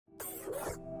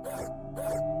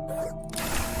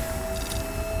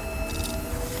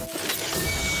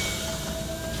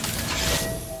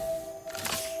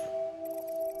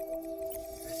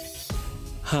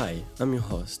Hi, I'm your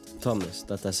host, Thomas,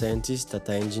 data scientist,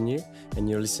 data engineer, and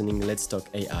you're listening Let's Talk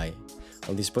AI.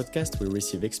 On this podcast, we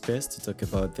receive experts to talk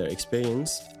about their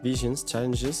experience, visions,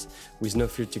 challenges, with no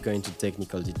fear to go into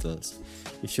technical details.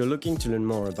 If you're looking to learn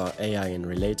more about AI and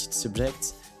related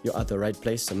subjects, you're at the right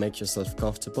place, so make yourself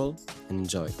comfortable and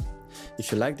enjoy.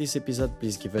 If you like this episode,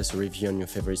 please give us a review on your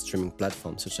favorite streaming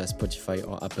platform, such as Spotify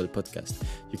or Apple Podcast.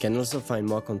 You can also find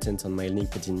more content on my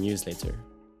LinkedIn newsletter.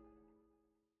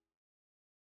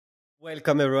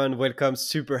 Welcome everyone, welcome.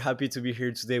 Super happy to be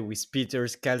here today with Piotr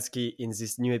Skalski in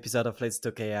this new episode of Let's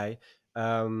Talk AI.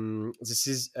 This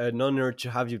is an honor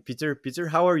to have you, Piotr. Piotr,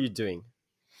 how are you doing?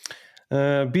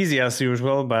 Busy as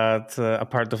usual, but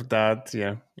apart of that,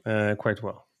 quite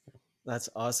well. That's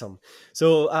awesome.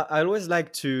 So I always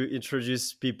like to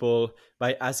introduce people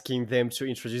by asking them to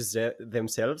introduce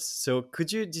themselves. So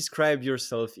could you describe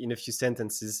yourself in a few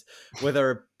sentences,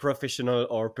 whether professional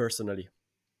or personally?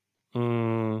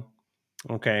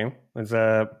 Okay, it's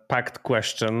a packed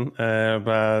question,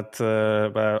 but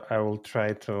I will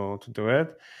try to do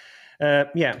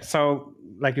it. So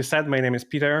like you said, my name is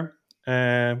Piotr.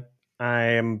 I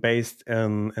am based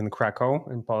in Krakow,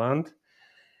 in Poland,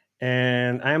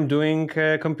 and I am doing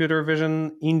computer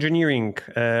vision engineering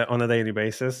on a daily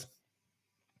basis.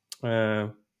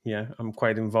 I'm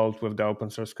quite involved with the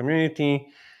open source community.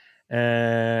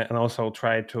 And also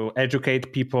try to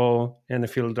educate people in the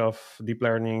field of deep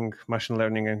learning, machine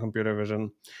learning, and computer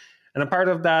vision. And a part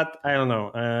of that, I don't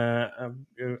know.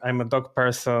 I'm a dog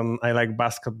person. I like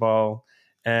basketball,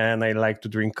 and I like to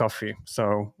drink coffee.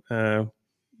 So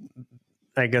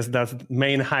I guess that's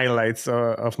main highlights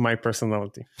of my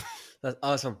personality. That's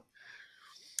awesome.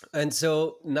 And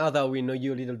so now that we know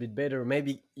you a little bit better,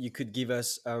 maybe you could give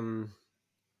us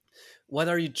what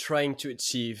are you trying to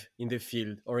achieve in the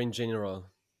field or in general?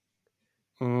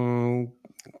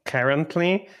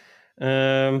 Currently,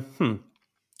 I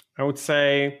would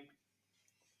say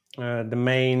the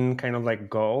main kind of like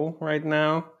goal right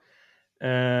now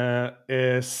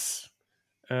is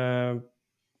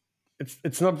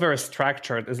it's not very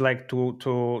structured. It's like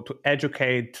to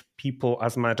educate people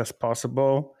as much as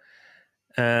possible,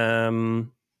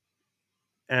 and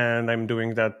I'm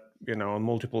doing that on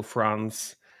multiple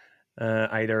fronts,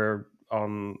 either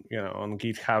on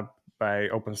GitHub by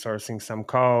open sourcing some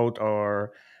code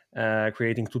or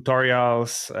creating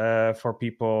tutorials for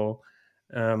people.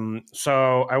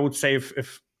 So I would say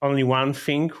if only one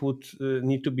thing would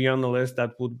need to be on the list,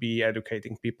 that would be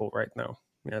educating people right now.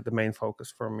 Yeah, the main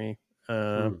focus for me.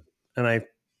 And I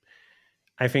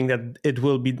think that it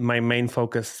will be my main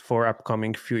focus for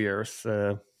upcoming few years.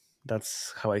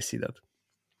 That's how I see that.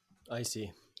 I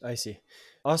see. I see.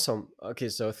 Awesome. Okay,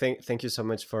 so thank you so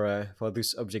much for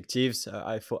these objectives.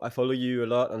 I follow you a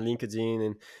lot on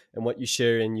LinkedIn and what you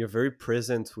share, and you're very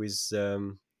present with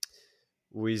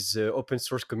open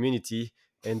source community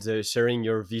and sharing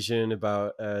your vision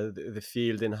about the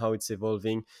field and how it's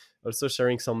evolving. Also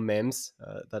sharing some memes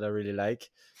that I really like.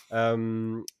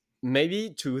 Um, Maybe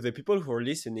to the people who are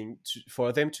listening,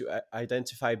 for them to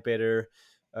identify better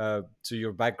to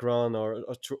your background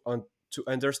to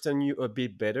understand you a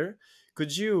bit better.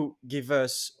 Could you give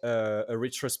us a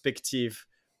retrospective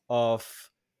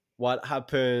of what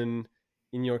happened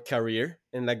in your career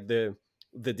and like the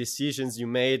decisions you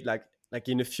made, like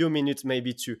in a few minutes,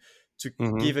 maybe to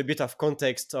give a bit of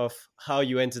context of how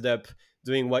you ended up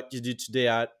doing what you do today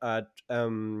at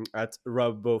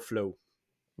RoboFlow?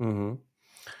 Mm-hmm.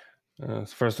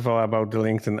 First of all, about the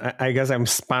LinkedIn, I guess I'm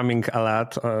spamming a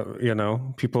lot.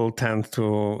 People tend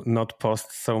to not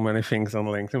post so many things on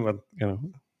LinkedIn,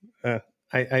 but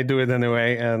I do it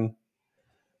anyway, and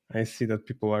I see that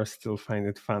people are still find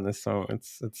it funny, so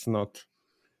it's not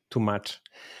too much.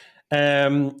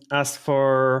 As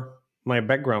for my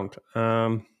background,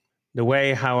 the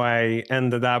way how I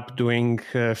ended up doing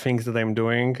things that I'm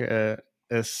doing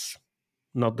is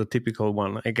not the typical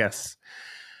one, I guess.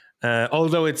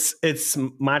 Although it's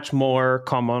much more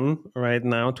common right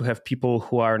now to have people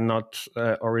who are not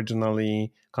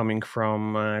originally coming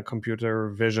from computer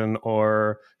vision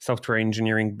or software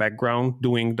engineering background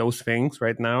doing those things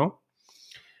right now.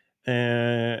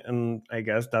 And I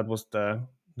guess that was the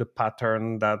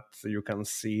pattern that you can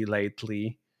see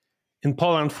lately in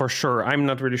Poland for sure. I'm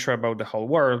not really sure about the whole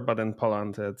world, but in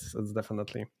Poland it's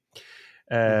definitely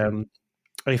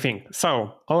I think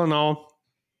so. All in all,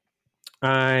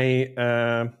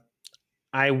 I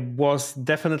was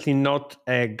definitely not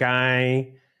a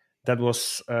guy that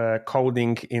was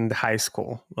coding in the high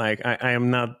school. Like I am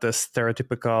not the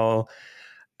stereotypical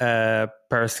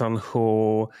person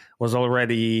who was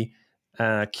already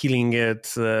killing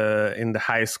it in the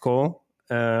high school.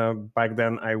 Back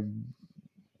then,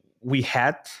 we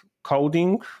had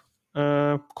coding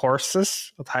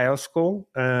courses at high school,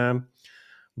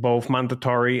 both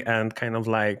mandatory and kind of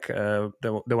like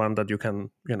the one that you can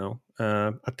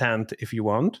attend if you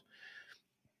want.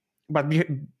 But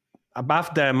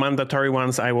above the mandatory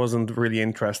ones, I wasn't really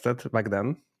interested back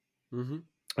then. Mm-hmm.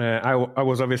 I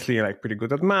was obviously like pretty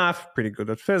good at math, pretty good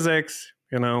at physics,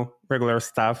 regular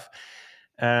stuff.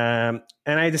 And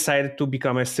I decided to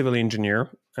become a civil engineer.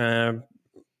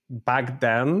 Back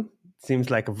then, seems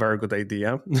like a very good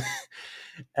idea.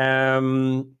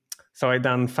 So I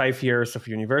done 5 years of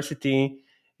university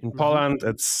in Poland.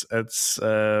 It's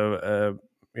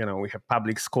we have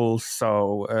public schools,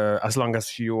 so as long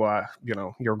as you are,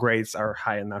 your grades are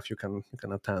high enough, you can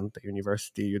attend the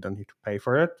university. You don't need to pay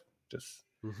for it. Just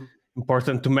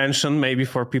important to mention, maybe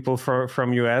for people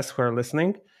from US who are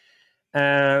listening.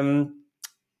 And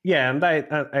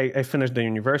I finished the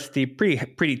university.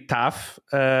 Pretty tough,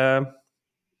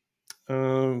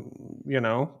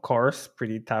 course.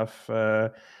 Pretty tough.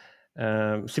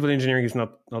 Civil engineering is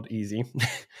not easy.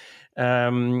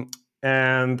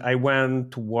 And I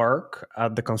went to work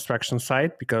at the construction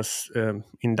site because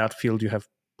in that field you have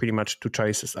pretty much two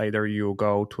choices. Either you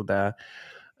go to the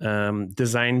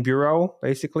design bureau,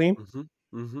 basically,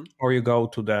 or you go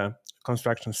to the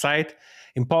construction site.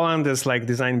 In Poland, there's like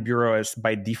design bureau is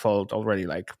by default already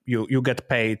like you get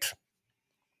paid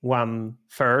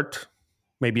 1/3,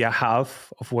 maybe a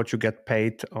half of what you get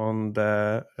paid on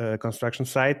the construction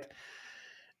site.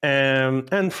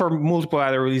 And for multiple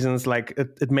other reasons, like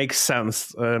it makes sense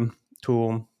to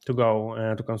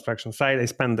go to construction site. I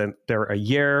spent there a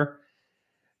year.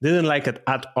 Didn't like it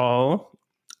at all,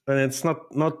 and it's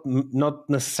not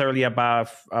necessarily about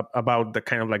the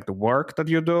kind of like the work that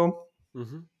you do,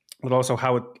 but also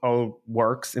how it all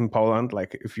works in Poland.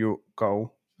 Like if you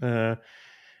go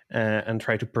and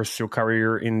try to pursue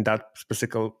career in that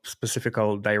specific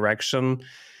direction,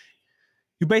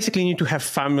 you basically need to have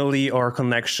family or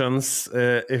connections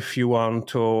if you want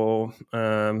to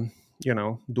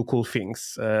do cool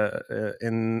things.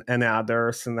 In any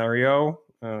other scenario,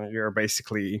 you're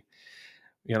basically,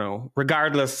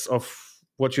 regardless of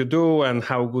what you do and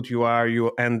how good you are,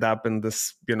 you end up in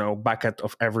this bucket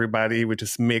of everybody, which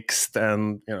is mixed,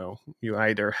 and you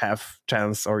either have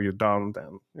chance or you don't.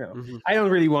 And I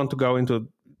don't really want to go into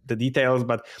the details,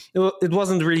 but it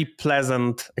wasn't really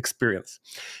pleasant experience.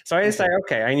 So I decided,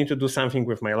 okay, I need to do something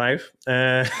with my life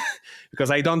because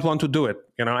I don't want to do it.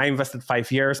 I invested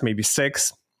 5 years, maybe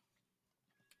 6.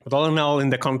 But all in all,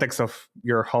 in the context of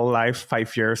your whole life,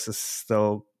 5 years is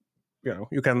still,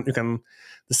 you can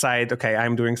decide, okay,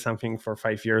 I'm doing something for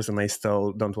 5 years and I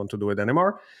still don't want to do it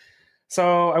anymore.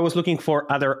 So I was looking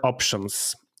for other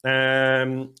options.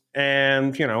 And,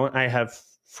 I have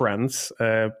friends,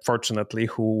 fortunately,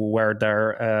 who were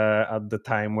there at the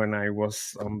time when I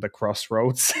was on the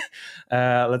crossroads,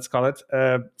 let's call it.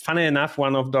 Funny enough,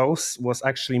 one of those was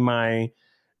actually my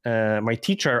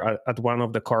teacher at one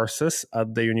of the courses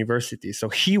at the university. So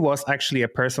he was actually a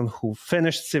person who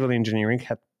finished civil engineering,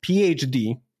 had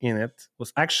PhD in it,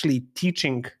 was actually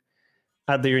teaching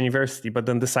at the university, but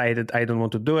then decided, I don't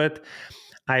want to do it.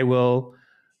 I will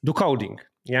do coding.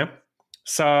 Yeah.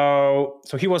 So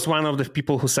he was one of the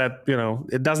people who said,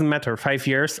 it doesn't matter. 5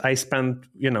 years, I spent,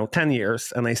 10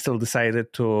 years and I still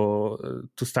decided to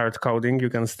start coding.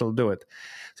 You can still do it.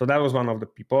 So that was one of the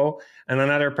people. And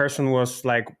another person was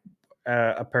like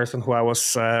a person who I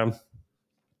was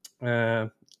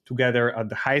together at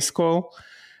the high school.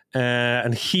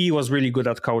 And he was really good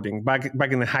at coding.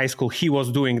 Back in the high school, he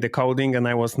was doing the coding and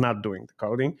I was not doing the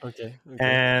coding. Okay.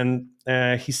 And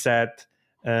he said,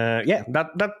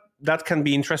 that can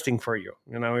be interesting for you.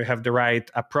 You have the right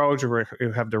approach, or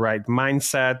you have the right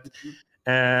mindset.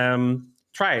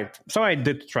 Try it. So I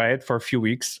did try it for a few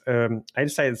weeks. I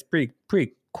decided it's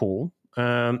pretty cool.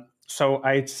 So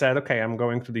I said, okay, I'm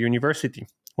going to the university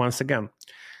once again.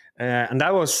 And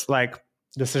that was like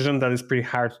decision that is pretty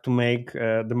hard to make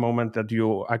the moment that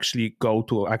you actually go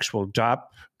to an actual job,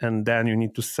 and then you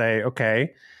need to say,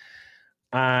 okay,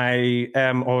 I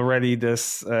am already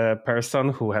this person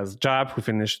who has a job, who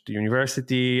finished the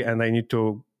university, and I need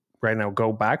to right now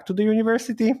go back to the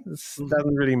university. This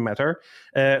doesn't really matter.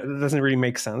 It doesn't really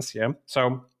make sense. Yeah.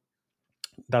 So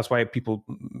that's why people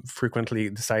frequently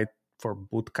decide for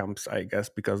boot camps, I guess,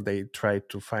 because they try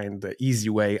to find the easy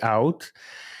way out.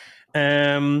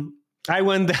 I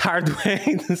went the hard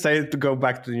way, decided to go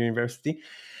back to the university.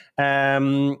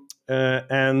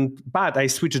 But I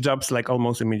switched jobs like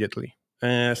almost immediately.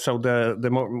 So the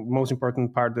most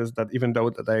important part is that even though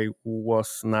that I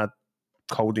was not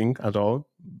coding at all,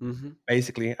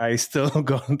 basically I still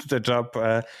got the job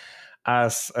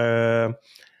as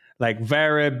like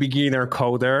very beginner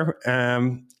coder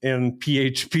in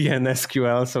PHP and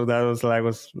SQL. So that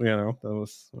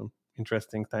was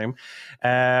interesting time.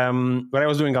 But I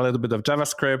was doing a little bit of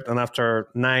JavaScript, and after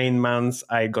 9 months,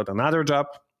 I got another job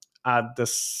at the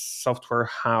software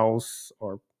house,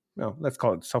 or no, let's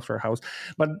call it software house.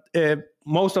 But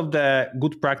most of the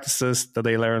good practices that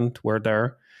I learned were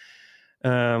there.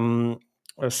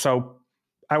 So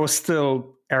I was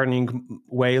still earning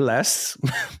way less,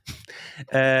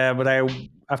 but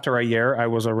after a year I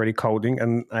was already coding,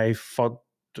 and I thought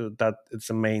that it's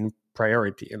a main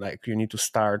priority. Like you need to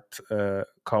start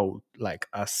code like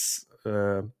as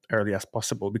early as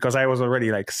possible, because I was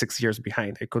already like 6 years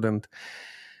behind. I couldn't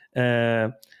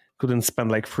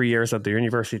spend like 3 years at the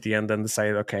university and then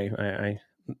decide, okay, I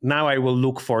now I will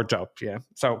look for a job. Yeah,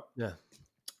 so Yeah.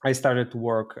 I started to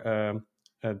work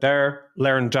there,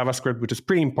 learn JavaScript, which is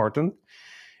pretty important,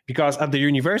 because at the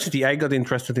university I got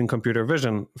interested in computer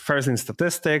vision, first in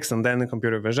statistics and then in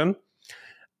computer vision.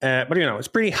 But it's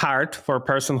pretty hard for a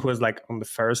person who is like on the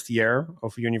first year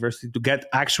of university to get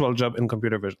actual job in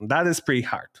computer vision. That is pretty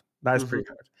hard. Pretty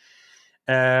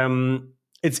hard.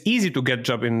 It's easy to get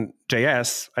job in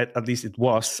JS. At least it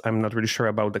was. I'm not really sure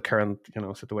about the current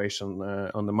situation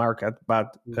on the market,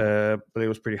 but it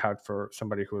was pretty hard for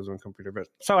somebody who was on computer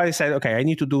vision. So I said, okay, I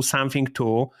need to do something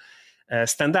to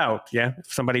stand out. Yeah,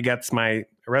 if somebody gets my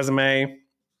resume,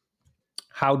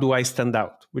 how do I stand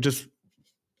out? Which is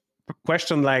a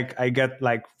question like I get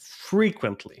like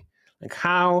frequently. Like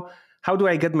how do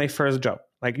I get my first job?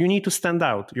 Like you need to stand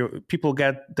out. People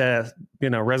get the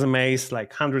resumes,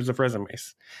 like hundreds of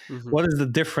resumes. What is the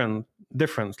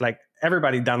difference? Like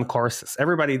everybody done courses.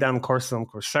 Everybody done courses on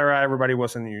Coursera. Everybody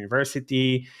was in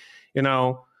university.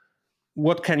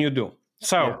 What can you do?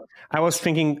 So I was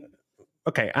thinking,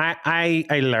 okay,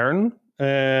 I learn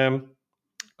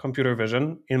computer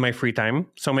vision in my free time.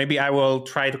 So maybe I will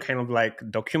try to kind of like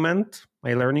document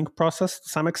my learning process to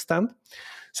some extent.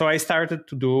 So I started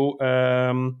to do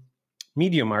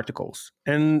Medium articles.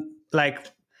 And like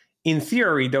in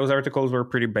theory, those articles were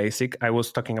pretty basic. I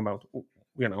was talking about,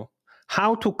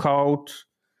 how to code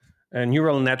a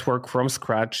neural network from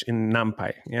scratch in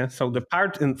NumPy. Yeah. So the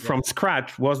part from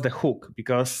scratch was the hook,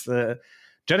 because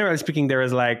generally speaking, there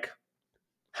is like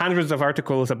hundreds of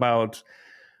articles about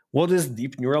what is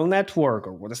deep neural network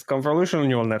or what is convolutional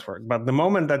neural network. But the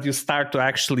moment that you start to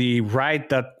actually write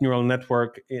that neural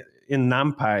network in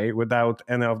NumPy without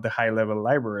any of the high-level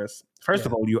libraries, first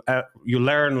of all, you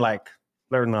learn a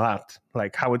lot,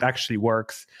 like how it actually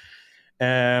works.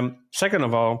 Second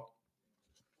of all,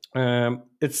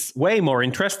 it's way more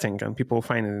interesting, and people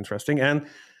find it interesting. And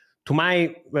to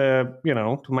my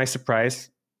surprise,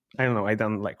 I don't know, I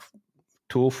done like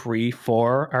 2, 3,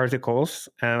 4 articles,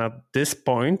 and at this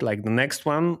point, like the next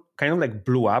one kind of like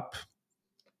blew up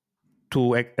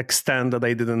to an extent that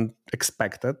I didn't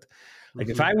expect it. Like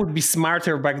if I would be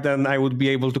smarter back then, I would be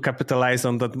able to capitalize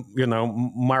on that,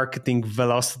 marketing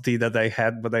velocity that I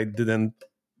had, but I didn't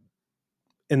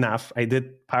enough. I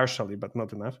did partially, but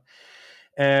not enough.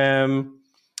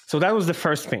 So that was the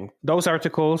first thing. Those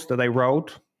articles that I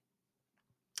wrote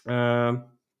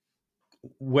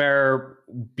were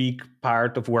big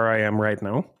part of where I am right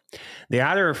now. The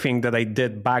other thing that I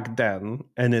did back then,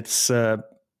 and it's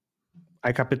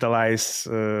I capitalize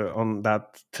on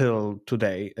that till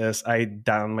today, is I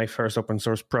done my first open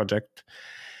source project.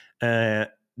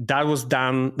 That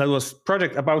was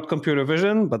project about computer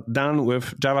vision, but done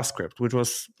with JavaScript, which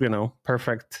was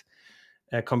perfect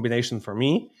combination for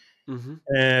me.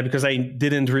 Because I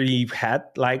didn't really had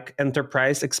like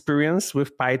enterprise experience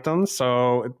with Python.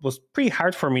 So it was pretty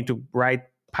hard for me to write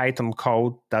Python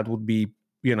code that would be,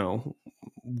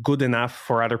 good enough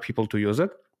for other people to use it.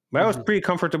 But I was pretty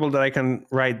comfortable that I can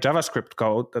write JavaScript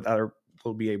code that other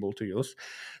will be able to use.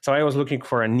 So I was looking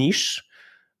for a niche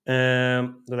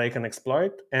that I can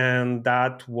exploit. And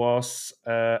that was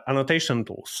annotation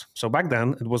tools. So back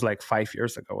then, it was like 5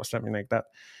 years ago or something like that.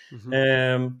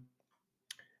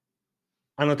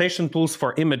 Annotation tools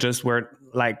for images were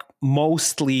like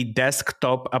mostly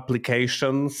desktop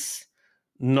applications.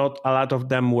 Not a lot of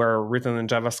them were written in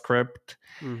JavaScript.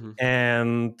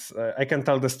 And I can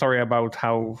tell the story about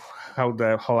how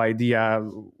the whole idea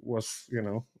was,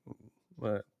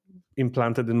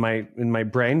 implanted in my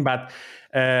brain. But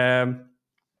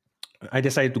I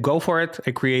decided to go for it.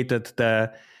 I created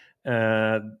the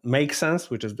Make Sense,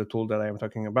 which is the tool that I am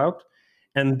talking about.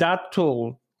 And that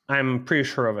tool I'm pretty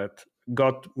sure of it,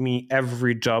 got me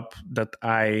every job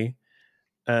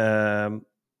um,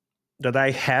 that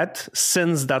I had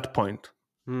since that point.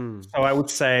 So I would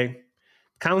say,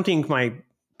 counting my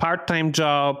part-time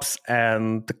jobs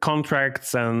and the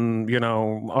contracts and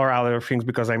or other things,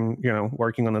 because I'm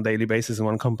working on a daily basis in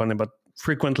one company, but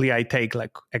frequently I take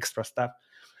like extra stuff.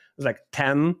 It's like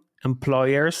 10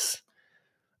 employers.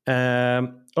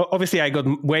 Obviously I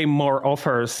got way more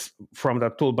offers from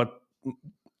that tool, but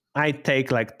I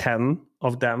take like 10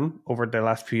 of them over the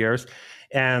last few years,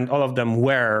 and all of them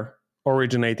were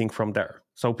originating from there.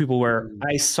 So people were,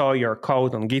 I saw your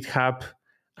code on GitHub,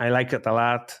 I like it a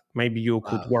lot, maybe you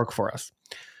could Wow. work for us.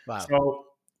 Wow. So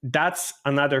that's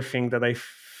another thing that I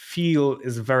feel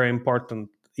is very important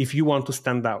if you want to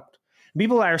stand out.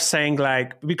 People are saying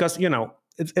like, because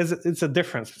it's a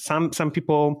difference. Some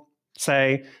people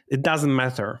say it doesn't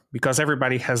matter because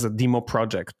everybody has a demo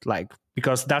project, like,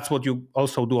 because that's what you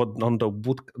also do on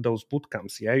those boot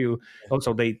camps. Yeah, you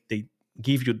also they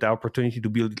give you the opportunity to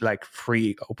build like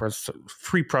free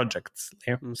projects.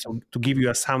 Yeah? So to give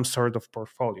you some sort of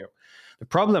portfolio. The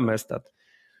problem is that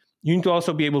you need to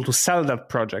also be able to sell that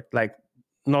project, like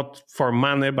not for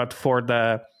money, but for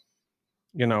the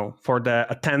for the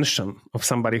attention of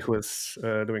somebody who is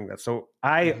doing that. So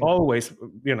I always,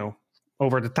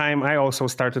 over the time, I also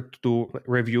started to do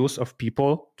reviews of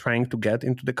people trying to get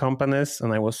into the companies,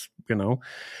 and I was,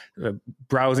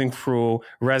 browsing through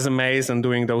resumes and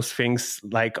doing those things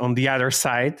like on the other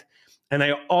side. And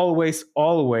I always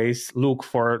look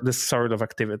for this sort of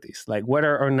activities, like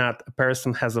whether or not a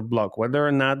person has a blog, whether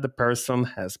or not the person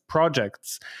has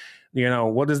projects,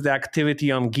 what is the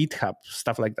activity on GitHub,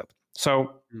 stuff like that.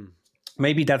 So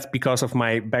maybe that's because of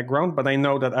my background, but I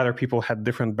know that other people had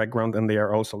different background and they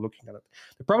are also looking at it.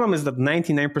 The problem is that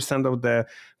 99% of the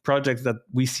projects that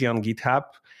we see on GitHub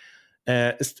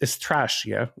is trash.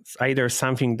 Yeah, it's either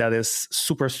something that is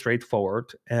super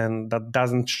straightforward and that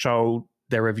doesn't show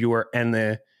the reviewer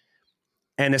any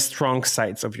strong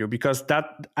sides of you, because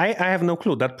that I have no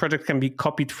clue. That project can be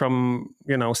copied from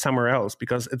somewhere else,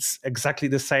 because it's exactly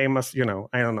the same as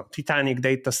I don't know, Titanic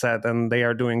data set, and they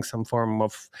are doing some form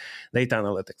of data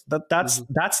analytics.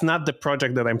 That's not the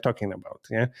project that I'm talking about.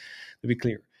 Yeah, to be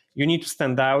clear, you need to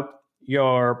stand out.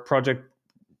 Your project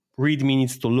README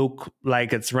needs to look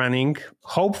like it's running.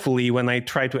 Hopefully, when I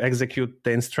try to execute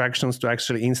the instructions to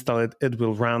actually install it, it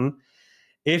will run.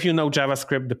 If you know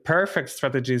JavaScript, the perfect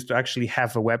strategy is to actually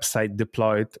have a website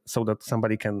deployed so that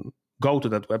somebody can go to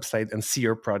that website and see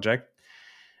your project.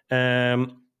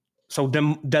 So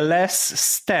the less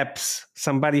steps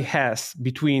somebody has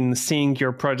between seeing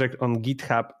your project on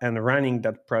GitHub and running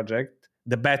that project,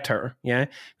 the better. Yeah,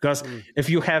 because if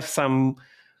you have some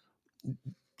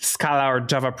Scala or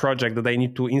Java project that I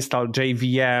need to install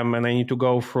JVM and I need to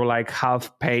go through like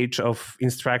half page of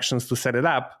instructions to set it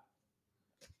up,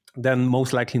 then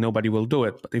most likely nobody will do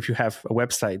it. But if you have a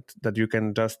website that you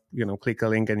can just, click a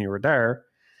link and you're there,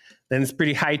 then it's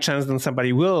pretty high chance that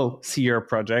somebody will see your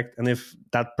project. And if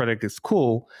that project is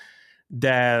cool,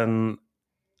 then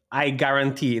I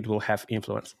guarantee it will have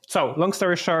influence. So long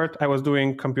story short, I was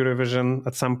doing computer vision.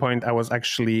 At some point, I was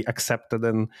actually accepted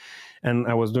and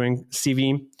I was doing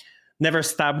CV. Never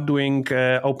stopped doing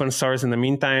open source in the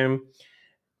meantime.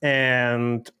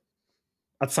 And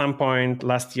at some point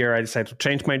last year, I decided to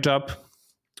change my job.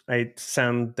 I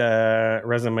sent the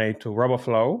resume to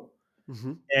RoboFlow,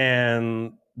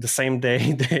 and the same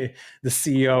day, the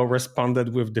CEO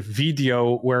responded with the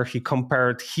video where he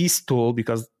compared his tool,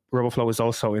 because RoboFlow is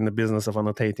also in the business of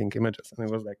annotating images, and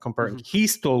it was like comparing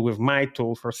his tool with my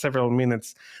tool for several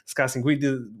minutes, discussing we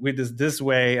did this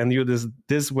way and you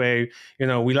this way.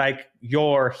 We like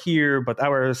your here, but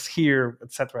ours here,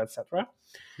 etc., etc.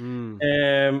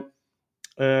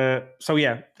 So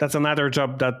yeah, that's another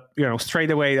job that straight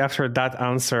away after that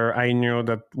answer, I knew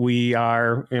that we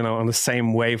are on the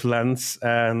same wavelengths,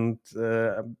 and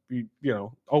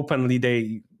openly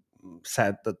they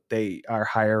said that they are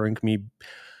hiring me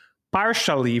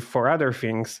partially for other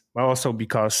things, but also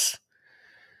because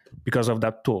of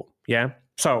that tool. Yeah.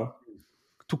 So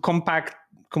to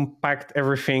compact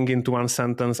everything into one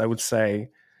sentence, I would say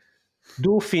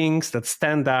do things that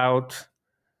stand out.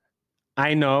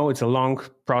 I know it's a long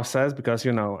process because,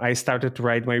 I started to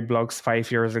write my blogs 5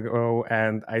 years ago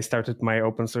and I started my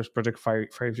open source project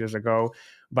five years ago.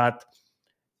 But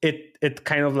it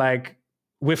kind of like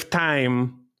with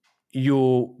time,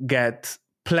 you get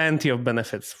plenty of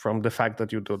benefits from the fact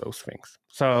that you do those things.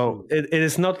 So it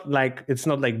is not like, it's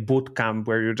not like boot camp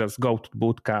where you just go to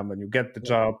boot camp and you get the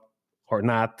job or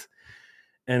not.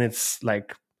 And it's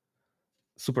like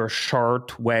super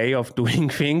short way of doing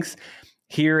things.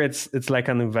 Here it's like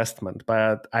an investment,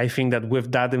 but I think that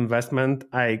with that investment,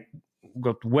 I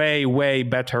got way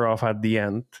better off at the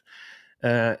end.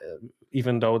 Uh,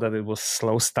 Even though that it was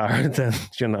slow start, and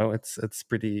it's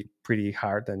pretty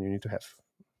hard, and you need to have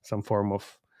some form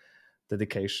of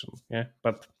dedication. Yeah,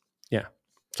 but yeah.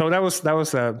 So that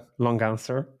was a long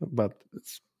answer, but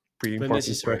it's pretty but important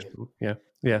necessary. question. Yeah,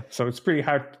 yeah. So it's pretty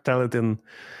hard to tell it in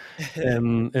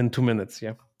 2 minutes.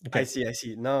 Yeah. I Okay. see, I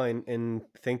see. No, and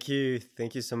thank you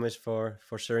so much for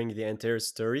sharing the entire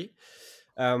story.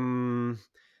 Um,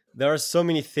 there are so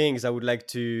many things I would like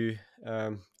to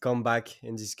come back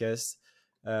and discuss.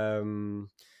 Um,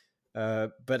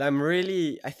 but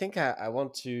I think I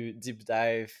want to deep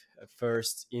dive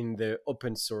first in the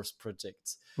open source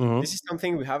projects. This Mm-hmm. is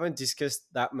something we haven't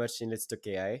discussed that much in Let's Talk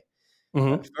AI.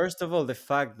 Mm-hmm. First of all, the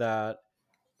fact that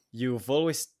you've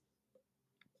always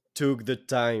took the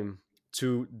time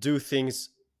to do things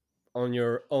on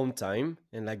your own time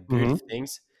and like build Mm-hmm.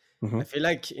 things. Mm-hmm. I feel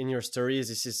like in your stories,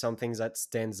 this is something that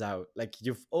stands out. Like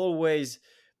you've always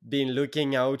been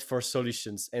looking out for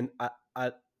solutions, and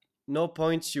at no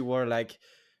point you were like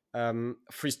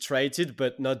frustrated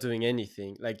but not doing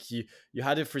anything. Like you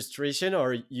had a frustration,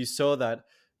 or you saw that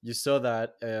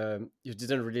you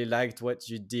didn't really liked what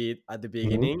you did at the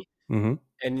Mm-hmm. beginning, Mm-hmm.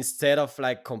 and instead of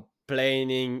like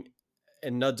complaining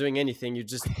and not doing anything, you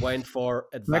just went for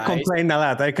I advice. complain a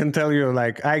lot. I can tell you,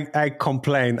 like I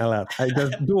complain a lot. I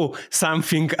just do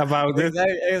something about it.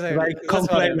 Exactly, But exactly. I That's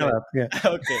what I complain a meant. lot. Yeah.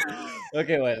 Okay,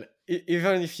 okay. Well,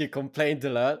 even if you complained a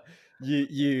lot,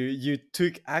 you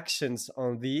took actions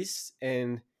on this,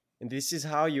 and this is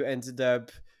how you ended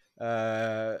up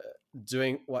uh,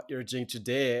 doing what you're doing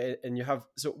today. And you have,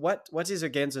 so what is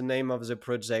again the name of the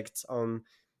project on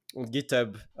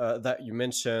GitHub that you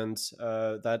mentioned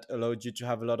that allowed you to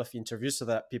have a lot of interviews so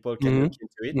that people can look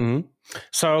into Mm-hmm. it? Mm-hmm.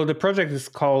 So the project is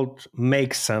called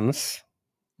Make Sense,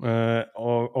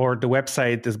 or the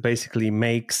website is basically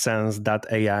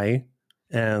makesense.ai,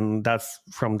 and that's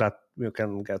from that you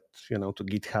can get to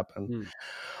GitHub and Hmm.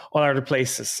 all other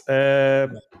places.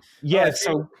 No, Yeah.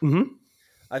 So. Mhm.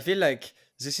 I feel like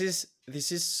this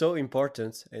is so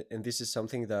important, and this is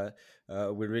something that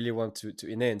we really want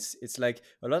to enhance. It's like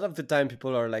a lot of the time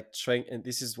people are like trying, and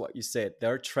this is what you said.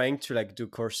 They're trying to like do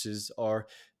courses or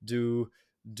do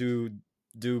do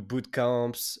do boot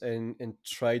camps and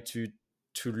try to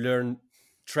learn,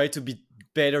 try to be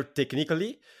better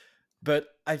technically. But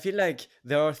I feel like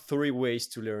there are three ways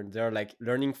to learn. There are like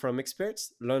learning from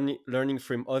experts, learning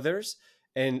from others,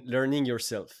 and learning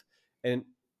yourself. And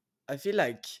I feel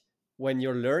like when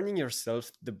you're learning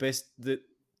yourself,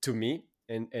 to me,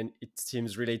 and it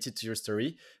seems related to your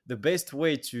story, the best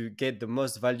way to get the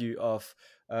most value of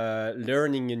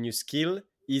learning a new skill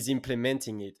is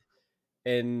implementing it.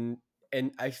 And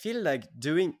I feel like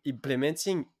doing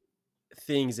implementing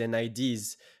things and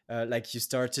ideas like you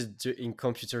started in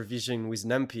computer vision with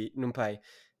NumPy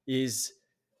is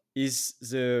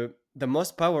the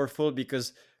most powerful,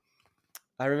 because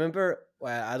I remember,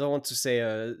 well, I don't want to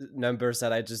say numbers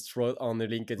that I just wrote on the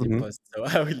LinkedIn Mhm. post, so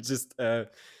I will just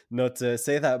not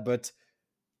say that. But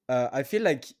I feel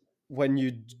like when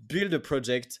you build a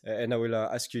project, and I will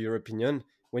ask you your opinion,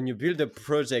 when you build a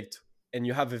project and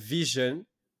you have a vision,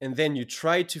 and then you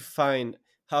try to find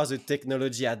how the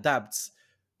technology adapts,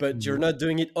 but you're Mhm. not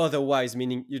doing it otherwise,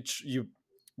 meaning you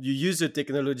use the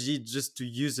technology just to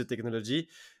use the technology.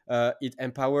 It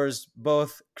empowers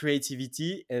both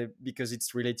creativity because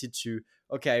it's related to,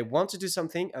 okay, I want to do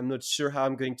something, I'm not sure how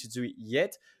I'm going to do it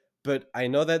yet, but I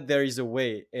know that there is a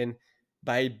way. And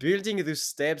by building those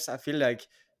steps, I feel like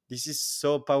this is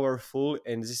so powerful,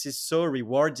 and this is so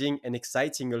rewarding and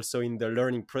exciting also in the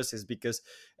learning process, because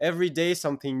every day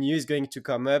something new is going to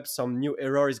come up, some new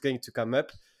error is going to come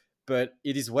up. But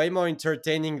it is way more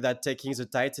entertaining than taking the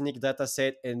Titanic data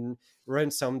set and run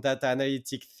some data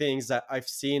analytic things that I've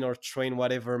seen or train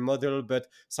whatever model, but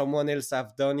someone else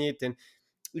have done it. And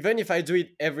even if I do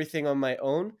it everything on my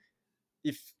own,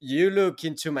 if you look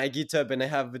into my GitHub and I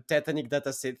have a Titanic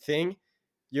dataset thing,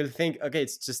 you'll think, okay,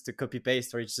 it's just a copy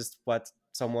paste, or it's just what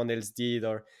someone else did,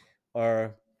 or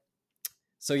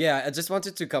so yeah. I just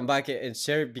wanted to come back and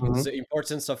share the Mhm.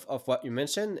 importance of what you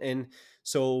mentioned. And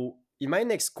so in my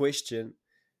next question,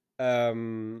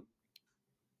 um,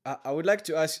 I would like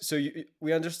to ask. So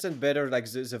we understand better like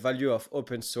the value of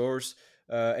open source,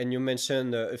 and you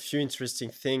mentioned a few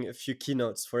interesting things, a few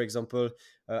keynotes. For example,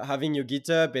 having your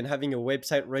GitHub and having a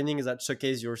website running that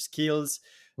showcase your skills.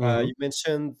 Mhm. You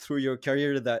mentioned through your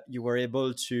career that you were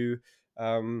able to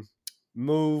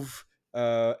move,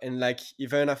 and like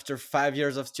even after 5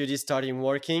 years of study, starting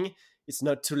working, it's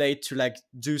not too late to like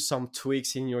do some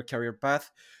tweaks in your career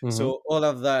path. Hmm. So all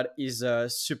of that is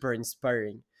super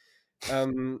inspiring.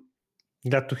 um,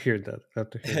 Glad to hear that.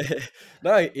 Glad to hear that.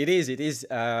 no, it is,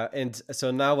 and so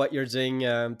now what you're doing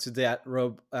today at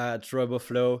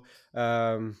RoboFlow,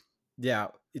 yeah,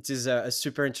 it is a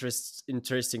super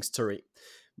interesting story.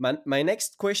 My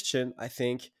next question, I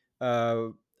think,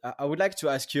 I would like to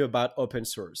ask you about open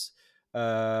source.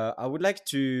 I would like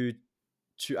to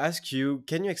ask you,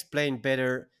 can you explain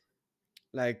better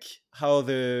like how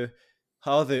the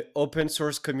open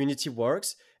source community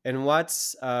works, and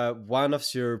what's one of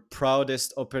your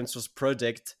proudest open source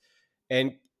project,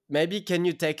 and maybe can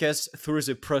you take us through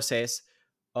the process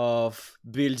of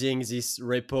building this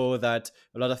repo that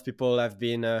a lot of people have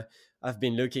been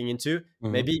looking into?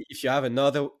 Hmm. Maybe if you have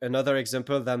another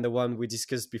example than the one we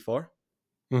discussed before.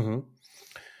 Hmm.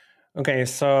 Okay,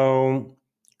 so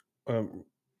um,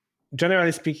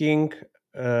 generally speaking,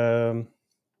 um,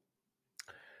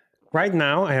 right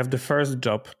now I have the first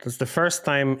job. That's the first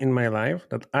time in my life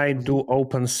that I Mhm. do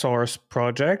open source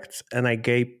projects and I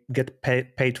get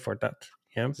paid for that.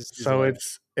 Yeah, This is so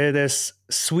it is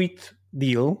sweet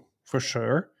deal for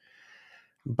sure.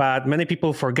 But many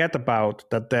people forget about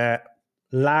that the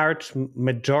large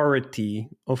majority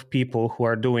of people who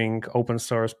are doing open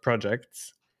source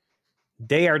projects,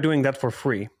 they are doing that for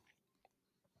free.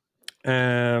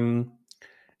 Um,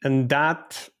 and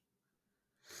that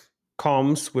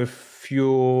comes with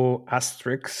few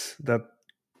asterisks that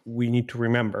we need to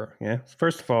remember. Yeah.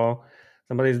 First of all,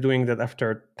 somebody is doing that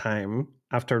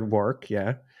after work.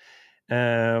 Yeah.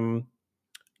 Um,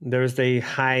 there's a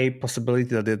high possibility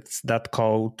that that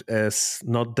code is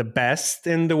not the best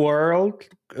in the world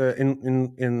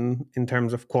in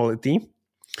terms of quality,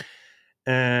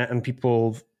 and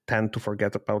people tend to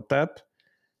forget about that.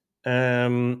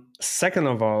 Second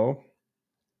of all,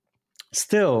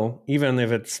 still, even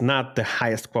if it's not the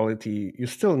highest quality, you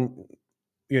still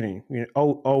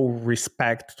owe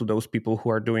respect to those people who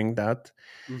are doing that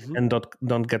Mhm. and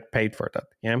don't get paid for that.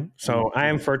 Yeah. So I Mhm.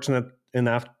 am fortunate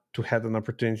enough to have an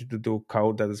opportunity to do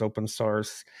code that is open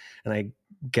source, and I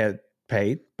get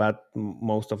paid. But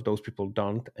most of those people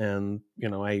don't, and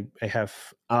I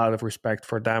have a lot of respect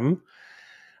for them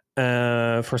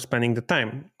for spending the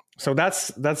time. So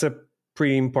that's a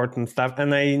pretty important stuff.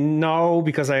 And I know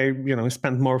because I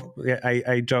spend more.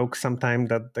 I joke sometimes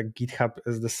that the GitHub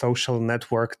is the social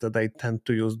network that I tend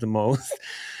to use the most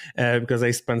because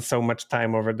I spend so much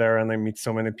time over there and I meet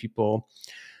so many people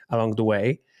along the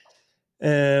way.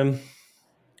 Um,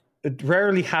 it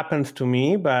rarely happens to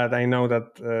me, but I know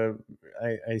that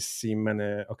I see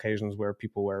many occasions where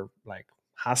people were like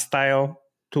hostile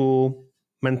to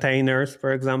maintainers,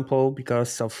 for example,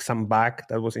 because of some bug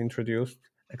that was introduced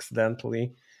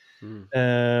accidentally.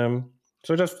 Mhm.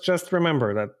 So just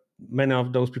remember that many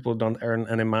of those people don't earn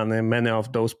any money. Many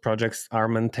of those projects are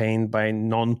maintained by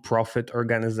non-profit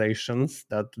organizations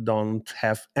that don't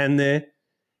have any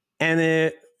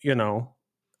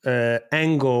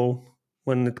angle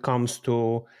when it comes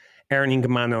to earning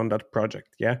money on that project.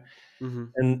 Yeah.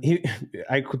 Mhm. And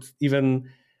I could even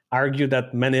argue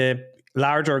that many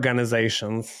large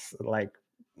organizations like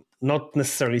not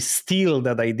necessarily steal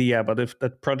that idea, but if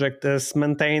that project is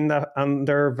maintained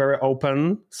under very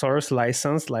open source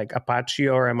license like Apache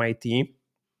or MIT,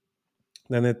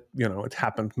 then it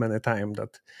happened many times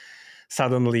that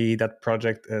suddenly that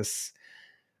project is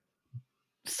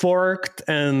forked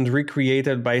and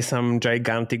recreated by some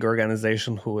gigantic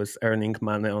organization who is earning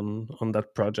money on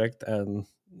that project, and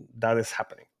that is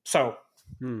happening. So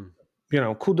Mhm.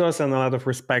 kudos and a lot of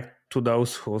respect to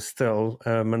those who still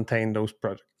maintain those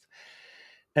projects.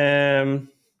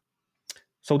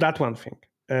 So that's one thing.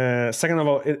 Second of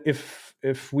all,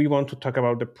 if we want to talk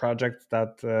about the project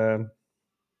that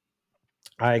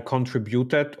I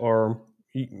contributed or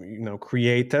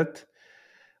created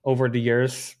over the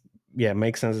years, yeah,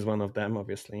 Make Sense is one of them,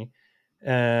 obviously.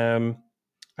 Um,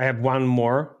 I have one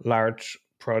more large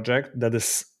project that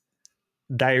is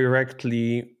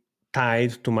directly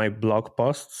tied to my blog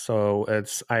post. So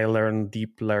it's I Learn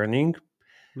Deep Learning.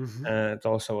 Mhm. It's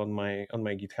also on my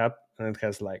GitHub, and it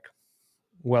has like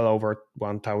well over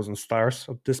 1,000 stars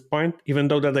at this point. Even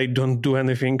though that I don't do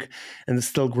anything, and it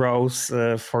still grows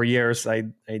for years, I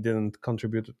didn't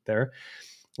contribute it there.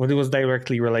 Well, it was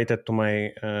directly related to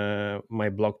my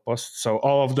blog post. So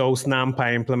all of those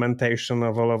NumPy implementation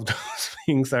of all of those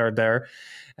things are there,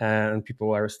 and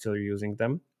people are still using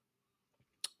them.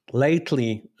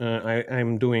 Lately,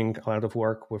 I'm doing a lot of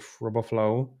work with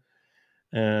RoboFlow.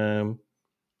 Um,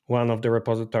 one of the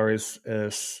repositories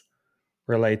is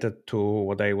related to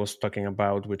what I was talking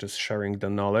about, which is sharing the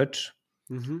knowledge.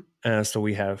 Mm-hmm. So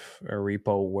we have a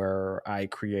repo where I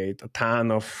create a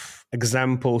ton of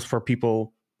examples for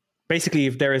people. Basically,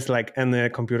 if there is like any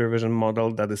computer vision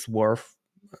model that is worth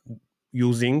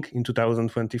using in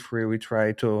 2023, we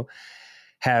try to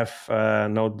have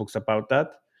notebooks about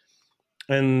that.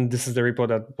 And this is the repo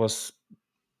that was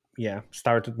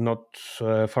started not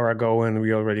far ago, and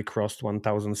we already crossed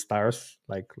 1,000 stars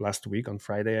like last week on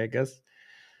Friday, I guess.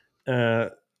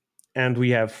 And we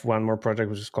have one more project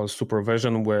which is called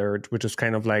Supervision, which is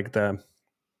kind of like the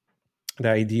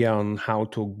idea on how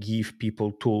to give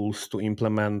people tools to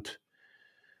implement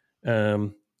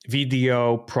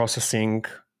video processing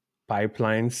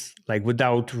pipelines, like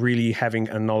without really having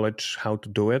a knowledge how to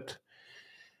do it.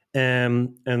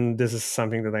 And this is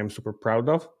something that I'm super proud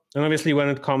of. And obviously, when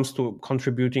it comes to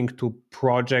contributing to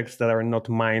projects that are not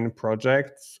mine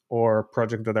projects or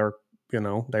projects that are,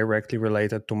 directly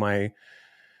related to my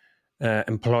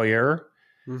employer,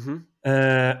 Mm-hmm.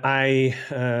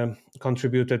 I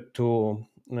contributed to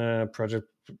project.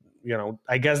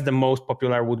 I guess the most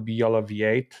popular would be Yola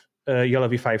V8, Yola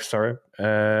V5, sorry,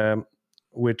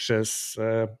 which is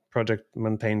a project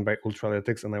maintained by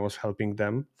Ultralytics, and I was helping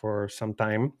them for some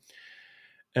time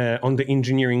on the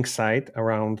engineering side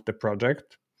around the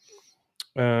project.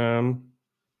 And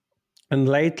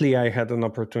lately, I had an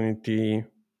opportunity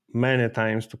many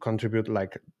times to contribute,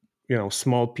 like,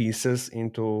 small pieces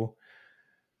into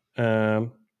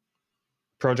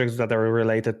projects that are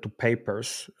related to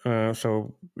papers.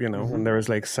 So, when Mm-hmm. there is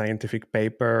like scientific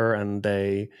paper and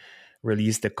they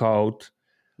release the code,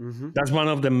 Mm-hmm. that's one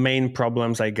of the main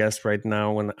problems, I guess, right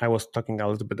now. When I was talking a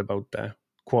little bit about the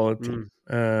quality.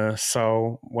 Mm.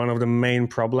 So one of the main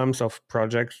problems of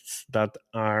projects that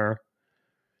are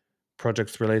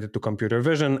projects related to computer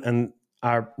vision and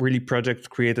are really projects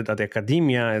created at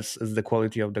academia is the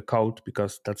quality of the code,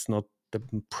 because that's not the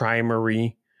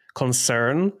primary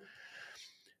concern.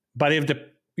 But if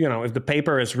the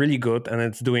paper is really good and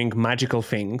it's doing magical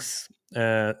things,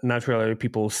 naturally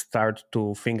people start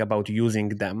to think about using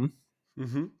them,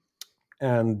 Mm-hmm.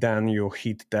 and then you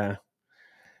hit the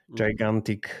Mm.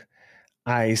 gigantic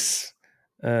ice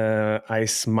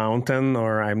mountain,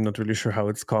 or I'm not really sure how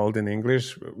it's called in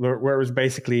English, where it's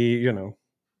basically,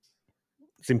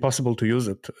 it's impossible to use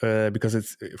it because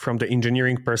it's, from the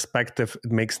engineering perspective,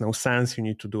 it makes no sense. You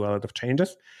need to do a lot of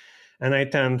changes, and I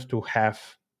tend to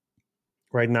have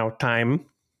right now time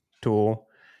to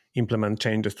implement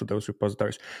changes to those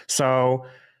repositories. So,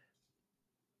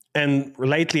 and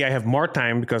lately I have more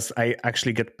time because I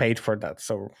actually get paid for that.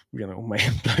 So, my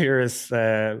employer is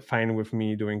fine with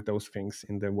me doing those things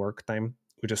in the work time,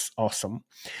 which is awesome.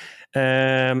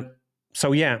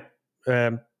 So yeah,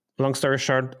 long story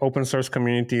short, open source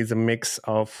community is a mix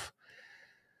of,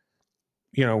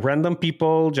 random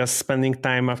people just spending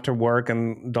time after work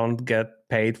and don't get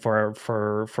paid for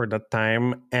that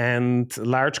time, and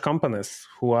large companies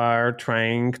who are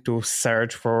trying to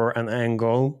search for an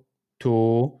angle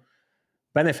to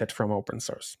benefit from open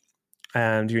source.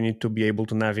 And you need to be able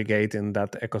to navigate in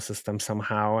that ecosystem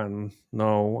somehow and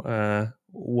know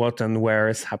what and where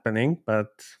is happening. But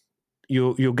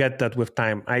you get that with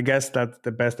time. I guess that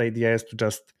the best idea is to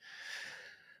just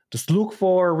look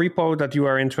for a repo that you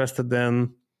are interested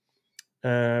in,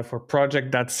 for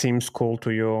project that seems cool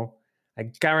to you. I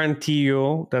guarantee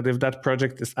you that if that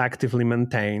project is actively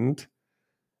maintained,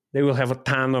 they will have a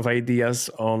ton of ideas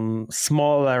on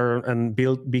smaller and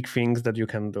build big things that you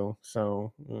can do.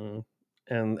 So,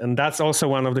 and that's also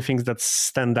one of the things that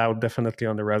stand out definitely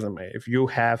on the resume. If you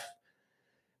have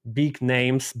big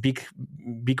names, big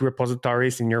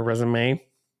repositories in your resume,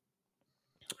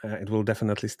 it will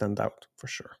definitely stand out for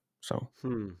sure. So,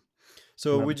 Hmm.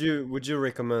 So well, would you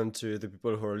recommend to the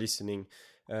people who are listening,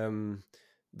 um,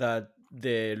 that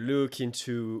they look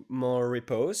into more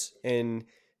repos, and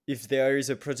if there is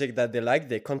a project that they like,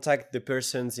 they contact the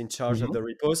persons in charge of mhm. the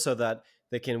repo so that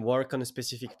they can work on a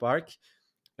specific part,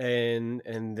 and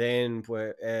then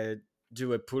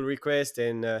do a pull request,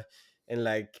 and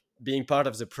like being part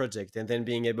of the project, and then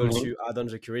being able Mhm. to add on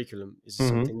the curriculum is Mhm.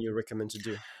 something you recommend to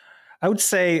do. I would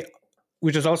say,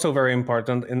 which is also very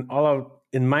important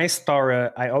in my story,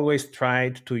 I always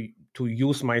tried to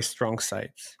use my strong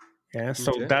sides. Yeah,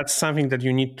 so Okay. that's something that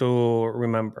you need to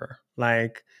remember.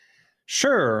 Like,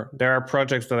 sure, there are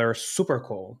projects that are super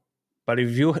cool, but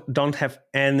if you don't have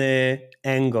any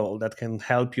angle that can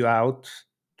help you out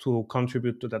to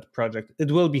contribute to that project,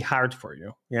 it will be hard for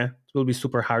you. Yeah, it will be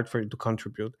super hard for you to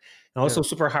contribute, and Yeah. also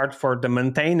super hard for the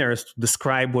maintainers to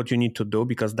describe what you need to do,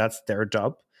 because that's their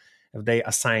job. If they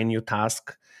assign you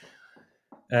task,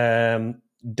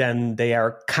 then they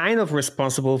are kind of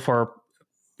responsible for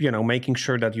making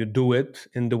sure that you do it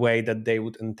in the way that they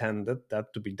would intend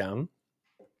that to be done.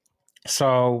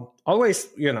 So always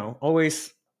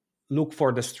look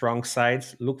for the strong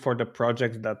sides, look for the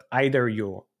projects that either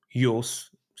you use.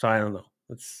 So I don't know,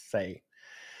 let's say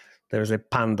there's a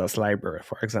pandas library,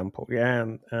 for example, yeah,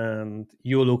 and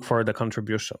you look for the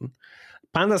contribution.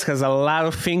 Pandas has a lot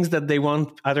of things that they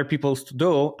want other people to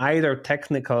do, either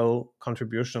technical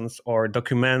contributions or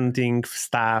documenting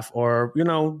stuff, or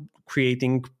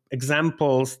creating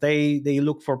examples. They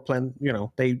look for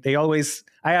they always,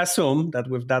 I assume that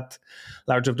with that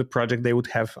large of the project they would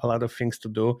have a lot of things to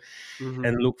do Mm-hmm.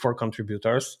 and look for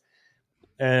contributors.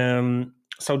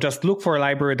 So just look for a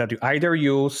library that you either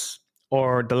use,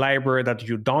 or the library that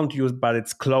you don't use but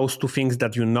it's close to things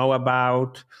that you know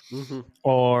about, Mm-hmm.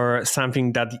 or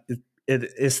something that it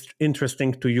is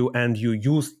interesting to you and you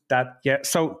use that. Yeah.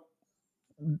 So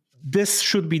this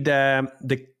should be the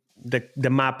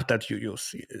map that you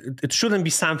use. It shouldn't be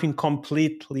something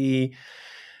completely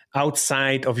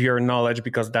outside of your knowledge,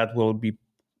 because that will be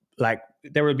like,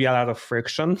 there will be a lot of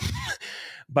friction.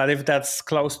 But if that's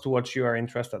close to what you are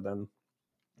interested in,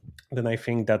 then I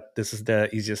think that this is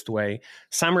the easiest way.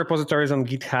 Some repositories on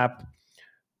GitHub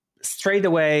straight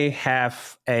away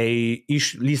have a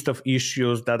list of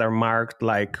issues that are marked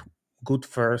like good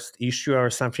first issue or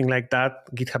something like that.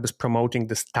 GitHub is promoting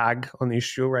this tag on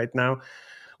issue right now,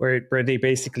 where they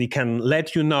basically can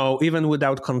let you know, even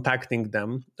without contacting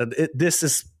them, that this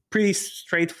is pretty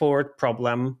straightforward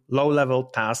problem, low level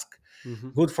task, Mm-hmm.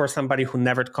 good for somebody who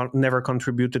never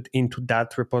contributed into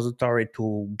that repository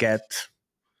to get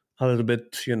a little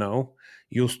bit,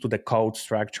 used to the code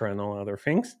structure and all other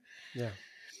things. Yeah.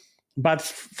 But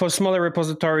for smaller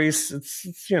repositories, it's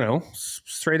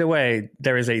straight away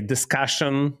there is a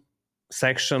discussion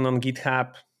section on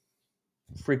GitHub.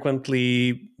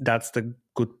 Frequently, that's the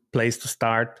good place to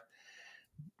start.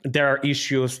 There are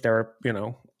issues. There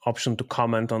are option to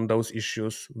comment on those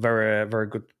issues. Very very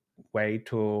good way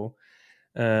to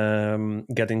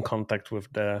get in contact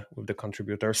with the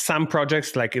contributors. Some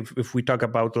projects, like if we talk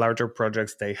about larger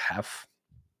projects, they have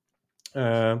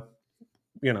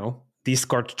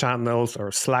Discord channels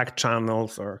or Slack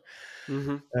channels or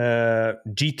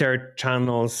Mm-hmm. Jitter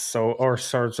channels, so all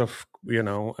sorts of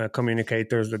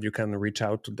communicators that you can reach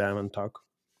out to them and talk.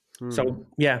 Hmm. So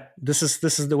yeah, this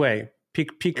is the way.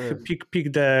 Pick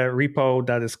the repo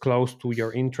that is close to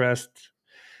your interest.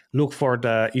 Look for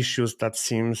the issues that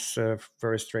seems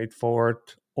very straightforward,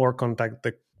 or contact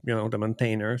the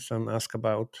maintainers and ask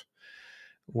about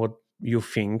what you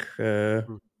think,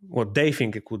 what they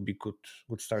think it could be good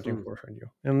starting Hmm. point for you,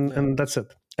 and Yeah. and that's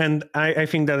it. And I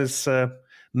think that is a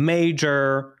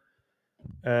major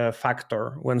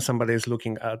factor when somebody is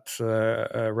looking at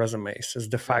resumes, is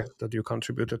the Yeah. fact that you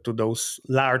contributed to those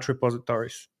large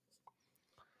repositories.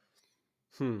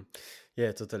 Hmm.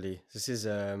 Yeah, totally.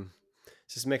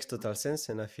 This makes total sense,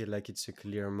 and I feel like it's a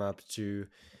clear map to,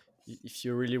 if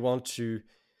you really want to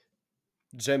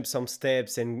jump some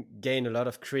steps and gain a lot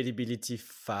of credibility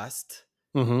fast,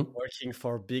 Mm-hmm. working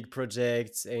for big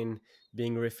projects and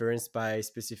being referenced by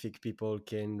specific people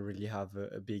can really have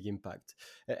a big impact.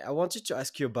 I wanted to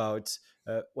ask you about,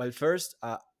 first,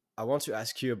 I want to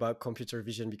ask you about computer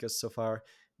vision, because so far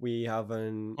we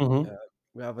haven't Mm-hmm. uh,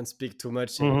 we haven't speak too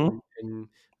much, Mm-hmm. and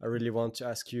I really want to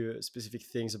ask you specific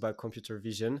things about computer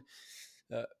vision,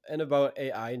 and about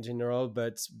AI in general.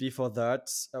 But before that,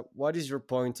 what is your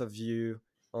point of view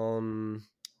on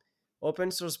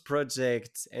open source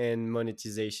projects and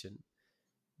monetization?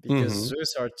 Because Mm-hmm.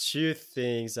 those are two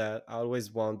things that I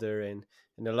always wonder, and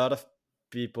a lot of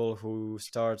people who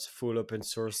start full open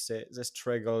source, they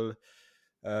struggle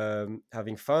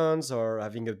having funds or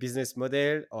having a business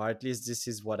model, or at least this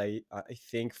is what I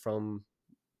think from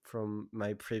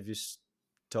my previous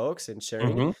talks and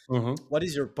sharing. Mm-hmm. Mm-hmm. What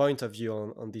is your point of view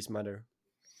on this matter?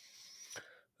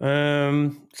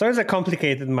 So it's a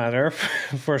complicated matter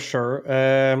for sure.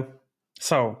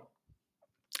 So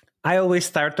I always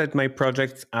started my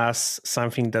projects as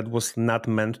something that was not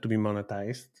meant to be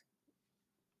monetized.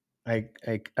 I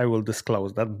will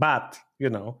disclose that, but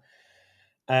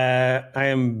I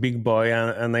am big boy,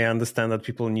 and I understand that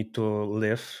people need to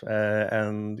live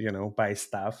and buy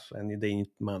stuff, and they need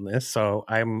money. So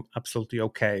I'm absolutely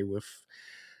okay with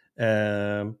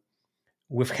having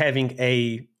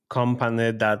a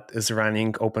company that is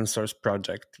running open source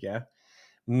project. Yeah,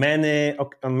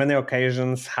 on many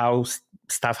occasions, how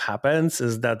stuff happens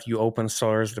is that you open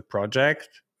source the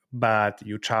project, but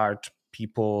you charge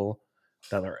people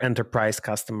that are enterprise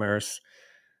customers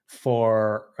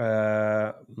for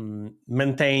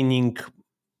maintaining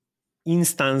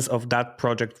instance of that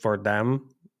project for them,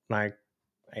 like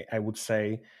I would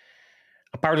say,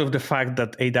 a part of the fact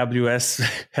that AWS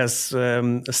has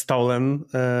stolen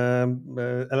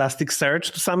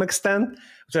Elasticsearch to some extent.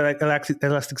 So like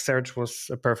Elasticsearch was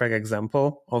a perfect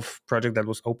example of project that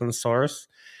was open source,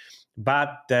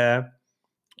 but the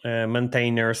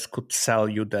maintainers could sell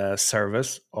you the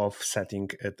service of setting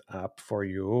it up for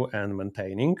you and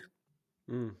maintaining.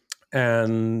 Mm.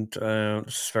 And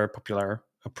it's a very popular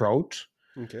approach.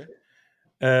 Okay.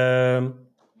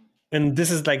 And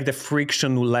this is like the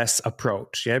frictionless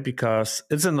approach, yeah, because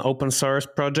it's an open source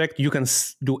project. You can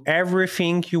do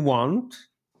everything you want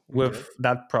with Okay.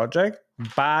 that project,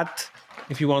 but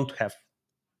if you want to have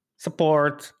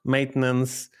support,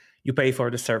 maintenance, you pay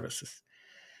for the services.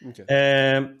 Okay.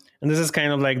 And this is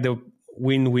kind of like the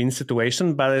win-win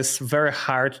situation, but it's very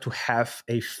hard to have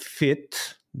a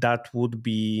fit that would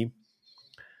be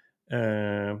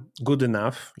good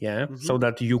enough, yeah, so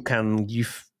that you can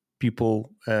give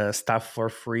people stuff for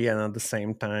free and at the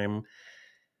same time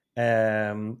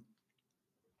earn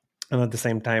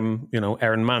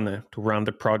money to run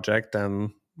the project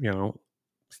and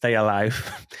stay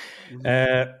alive.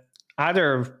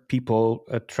 Other people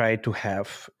try to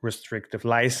have restrictive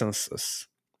licenses,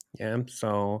 yeah,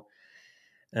 so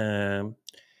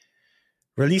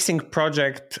releasing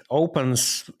project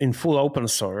opens in full open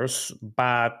source,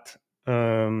 but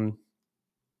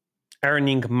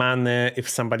earning money if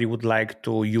somebody would like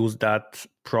to use that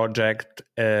project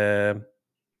to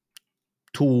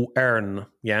earn,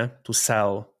 yeah, to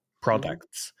sell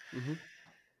products.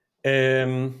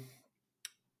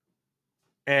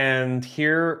 And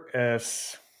here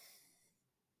is,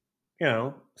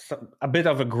 a bit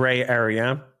of a gray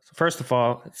area. So first of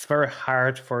all, it's very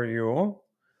hard for you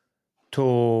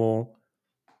to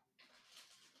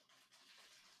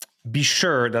be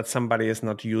sure that somebody is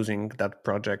not using that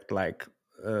project like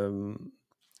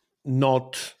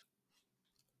not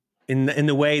in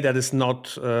a way that is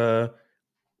not Meant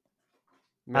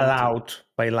to. allowed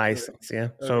by license. Yeah.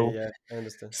 Okay. Yeah, I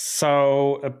understand.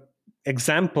 So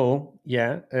example,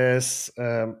 yeah, is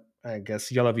I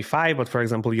guess YOLO v5, but for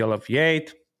example YOLO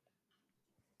v8,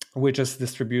 which is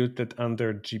distributed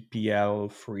under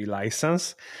GPL free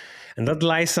license, and that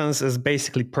license is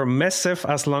basically permissive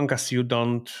as long as you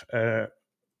don't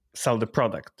sell the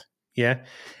product. Yeah,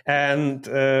 and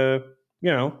the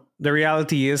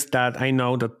reality is that I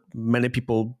know that many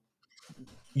people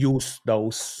use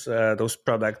those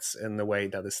products in a way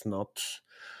that is not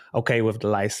okay with the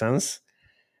license.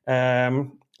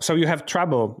 So you have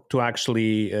trouble to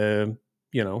actually,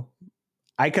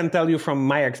 I can tell you from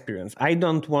my experience, I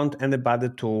don't want anybody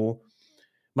to.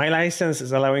 My license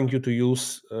is allowing you to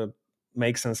use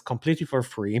Make Sense completely for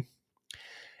free.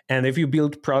 And if you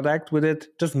build product with it,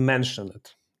 just mention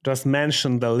it. Just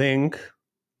mention the link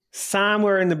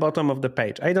somewhere in the bottom of the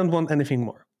page. I don't want anything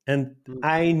more. And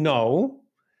I know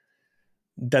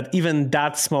that even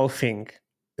that small thing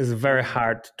is very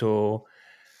hard to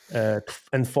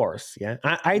enforce. Yeah,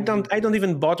 I don't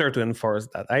even bother to enforce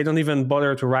that. I don't even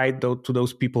bother to write to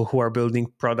those people who are building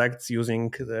products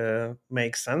using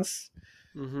Make Sense.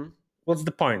 What's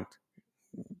the point?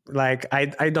 Like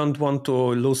I don't want to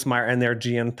lose my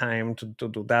energy and time to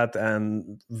do that,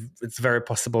 and it's very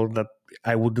possible that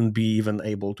I wouldn't be even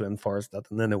able to enforce that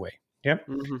in any way. Yeah.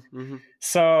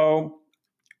 So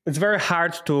it's very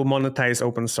hard to monetize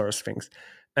open source things.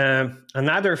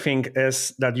 Another thing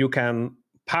is that you can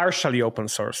partially open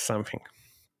source something.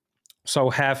 So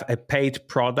have a paid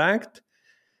product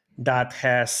that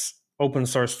has open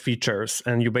source features,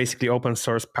 and you basically open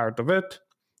source part of it,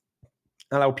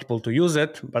 allow people to use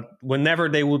it, but whenever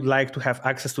they would like to have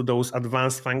access to those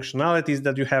advanced functionalities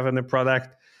that you have in the product,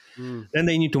 then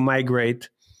they need to migrate.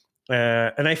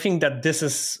 And I think that this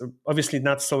is obviously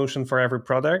not solution for every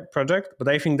project, but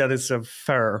I think that it's a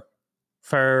fair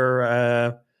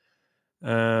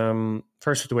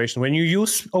situation. When you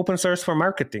use open source for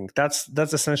marketing, that's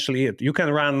essentially it. You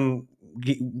can run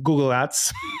Google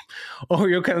Ads, or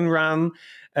you can run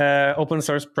open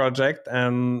source project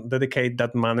and dedicate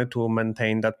that money to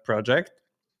maintain that project.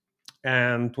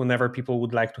 And whenever people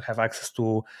would like to have access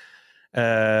to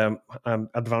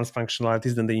advanced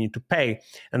functionalities, then they need to pay.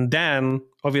 And then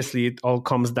obviously it all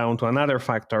comes down to another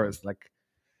factor. It's like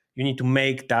you need to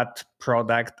make that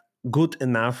product good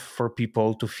enough for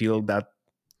people to feel that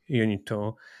you need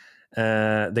to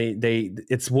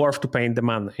it's worth to pay the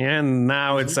money. And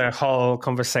now it's a whole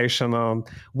conversation on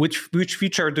which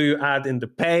feature do you add in the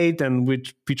paid and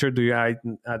which feature do you add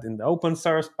in the open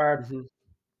source part.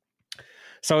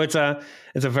 So it's a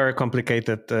very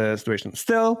complicated situation.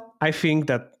 Still, I think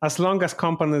that as long as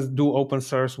companies do open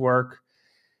source work,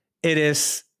 it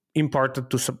is important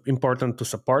to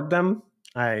support them.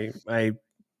 I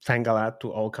thank a lot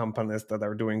to all companies that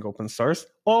are doing open source.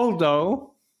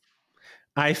 Although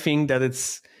I think that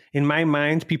it's, in my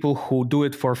mind, people who do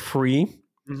it for free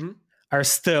Mm-hmm. are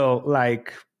still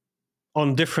like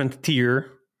on different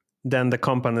tier than the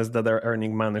companies that are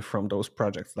earning money from those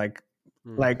projects. Mm.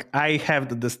 Like I have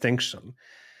the distinction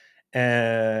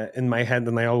in my head,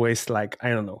 and I always like, I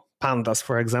don't know, Pandas,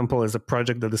 for example, is a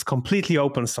project that is completely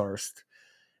open sourced.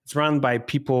 It's run by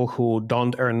people who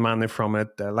don't earn money from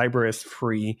it. The library is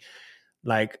free.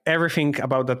 Like everything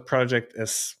about that project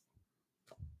is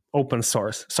open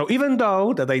source. So even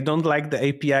though that I don't like the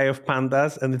API of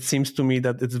Pandas, and it seems to me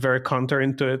that it's very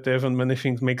counterintuitive and many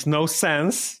things makes no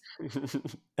sense,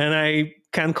 and I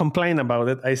can complain about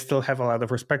it, I still have a lot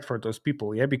of respect for those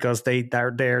people, yeah, because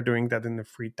they're doing that in the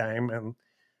free time,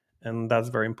 and that's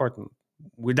very important.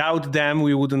 Without them,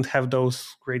 we wouldn't have those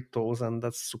great tools, and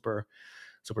that's super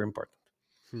super important.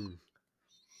 Hmm.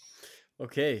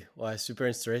 Okay, well, super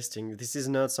interesting. This is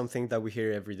not something that we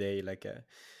hear every day, like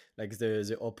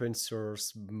the open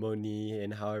source money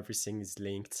and how everything is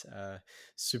linked.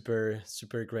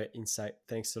 Super great insight.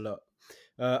 Thanks a lot.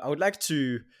 I would like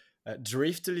to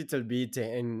drift a little bit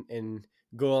and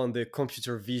go on the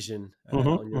computer vision, on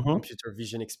Mm-hmm, your mm-hmm, computer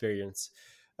vision experience.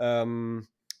 Um,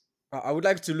 I would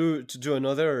like to do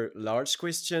another large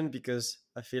question because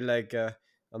I feel like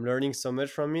I'm learning so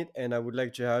much from it, and I would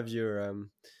like to have your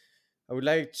I would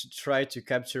like to try to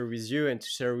capture with you and to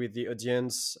share with the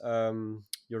audience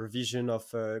your vision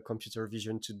of computer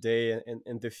vision today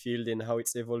and the field and how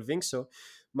it's evolving. So,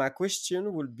 my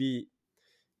question would be,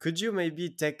 could you maybe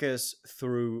take us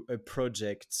through a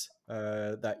project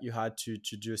that you had to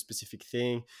do a specific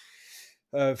thing?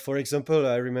 For example,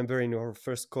 I remember in our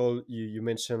first call, you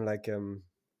mentioned like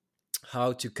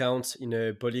how to count in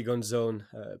a polygon zone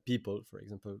people, for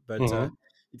example. But mm-hmm,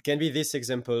 it can be this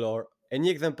example or any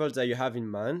examples that you have in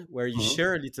mind where you mm-hmm.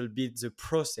 share a little bit the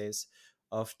process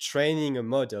of training a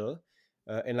model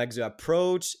and like the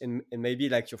approach and maybe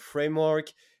like your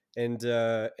framework and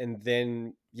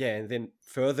then yeah and then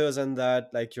further than that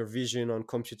like your vision on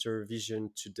computer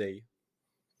vision today.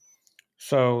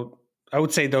 So I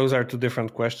would say those are two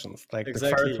different questions. Like the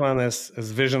first Exactly. one is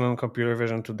vision on computer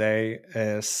vision today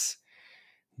is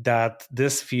that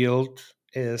this field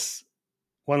is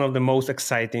one of the most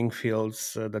exciting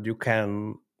fields that you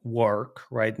can work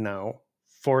right now,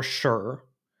 for sure.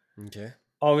 Okay.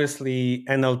 Obviously,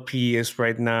 NLP is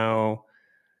right now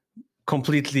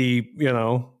completely,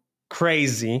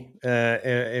 crazy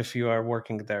if you are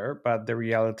working there. But the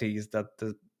reality is that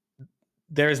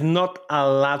there's not a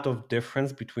lot of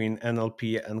difference between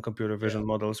NLP and computer Yeah. vision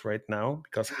models right now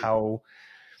because True.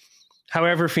 how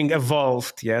everything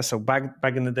evolved. Yeah, so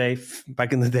back in the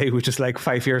day, which is like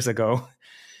 5 years ago,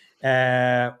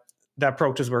 the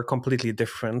approaches were completely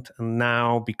different, and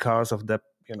now because of the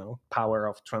power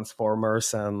of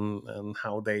transformers and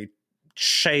how they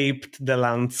shaped the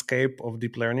landscape of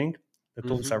deep learning, the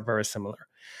tools Mm-hmm. are very similar.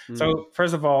 Mm. So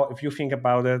first of all, if you think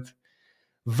about it,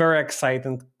 very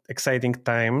exciting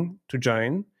time to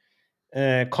join.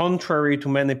 Contrary to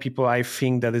many people, I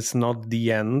think that it's not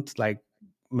the end. Like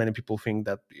many people think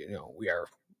that we are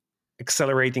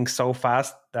accelerating so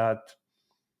fast that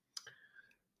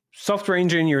software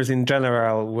engineers in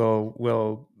general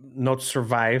will not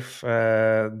survive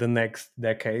the next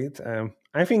decade.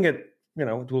 I think it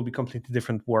will be completely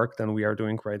different work than we are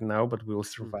doing right now, but we will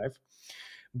Mm. survive.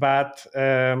 But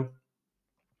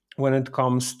when it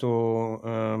comes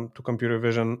to computer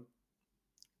vision,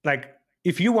 like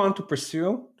if you want to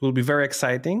pursue, it will be very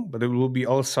exciting, but it will be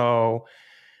also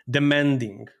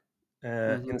demanding in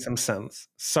Mm-hmm. some sense.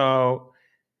 So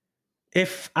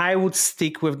if I would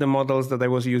stick with the models that I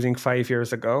was using 5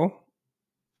 years ago,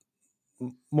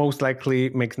 most likely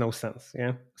makes no sense. Yeah.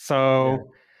 Yeah.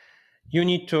 So you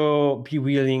need to be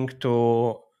willing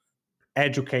to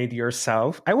educate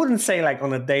yourself. I wouldn't say like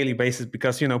on a daily basis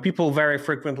because people very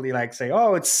frequently like say,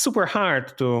 "Oh, it's super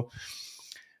hard to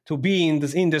be in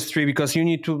this industry because you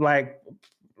need to like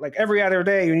every other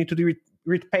day you need to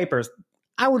read papers."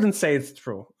 I wouldn't say it's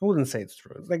true. I wouldn't say it's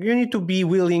true. It's like you need to be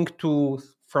willing to,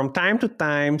 from time to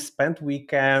time, spend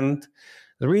weekend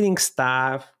reading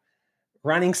stuff,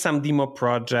 running some demo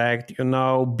project,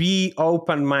 be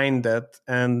open-minded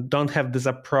and don't have this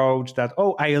approach that,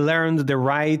 oh, I learned the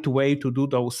right way to do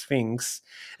those things.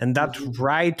 And that Mm-hmm.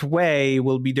 right way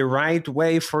will be the right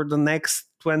way for the next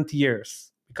 20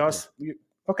 years. Yeah. Because,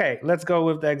 okay, let's go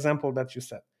with the example that you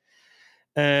said.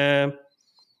 Uh,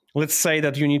 let's say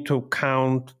that you need to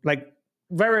count like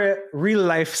very real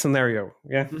life scenario.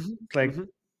 Yeah. Mm-hmm. Like Mm-hmm.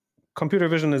 computer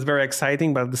vision is very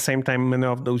exciting, but at the same time, many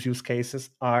of those use cases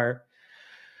are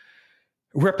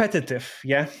repetitive.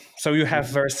 Yeah. So you have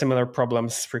very similar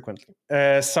problems frequently.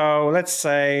 So let's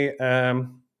say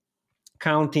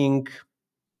counting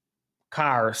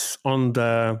cars on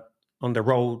the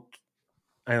road.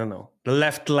 I don't know, the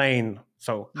left lane.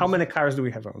 So how many cars do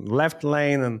we have on the left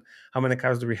lane, and how many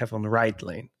cars do we have on the right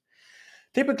lane?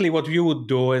 Typically, what you would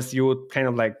do is you would kind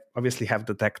of like obviously have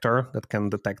detector that can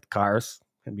detect cars,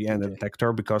 can be any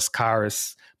detector, because car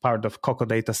is part of Coco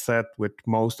data set, with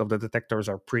most of the detectors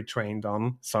are pre-trained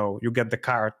on. So you get the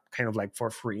car kind of like for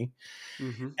free.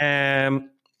 And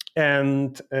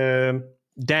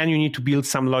then you need to build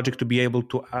some logic to be able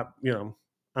to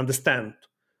understand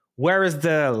where is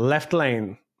the left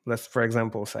lane, let's for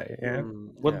example say.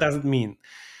 What does it mean?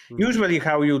 Usually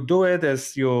how you do it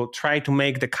is you try to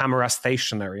make the camera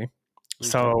stationary.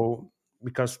 So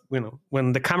because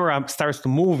when the camera starts to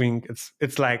moving,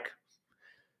 it's like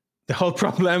the whole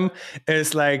problem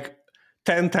is like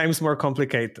 10 times more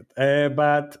complicated.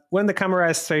 But when the camera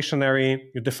is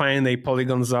stationary, you define a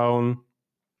polygon zone.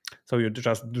 So you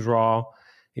just draw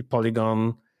a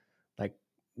polygon like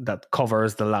that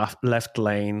covers the left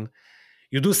lane.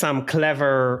 You do some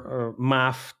clever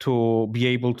math to be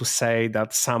able to say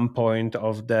that some point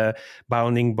of the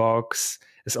bounding box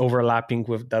is overlapping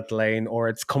with that lane, or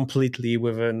it's completely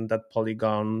within that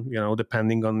polygon,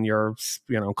 depending on your,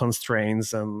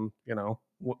 constraints and,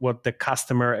 what the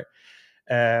customer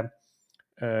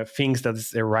thinks that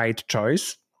is the right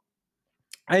choice.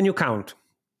 And you count.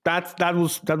 That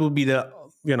would be the,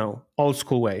 old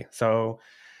school way. So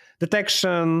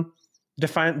detection,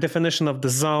 definition of the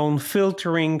zone,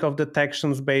 filtering of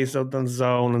detections based on the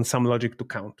zone, and some logic to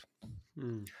count.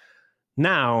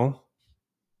 Now,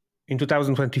 in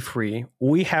 2023,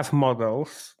 we have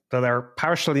models that are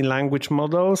partially language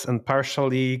models and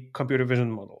partially computer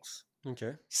vision models.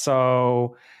 Okay.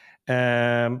 So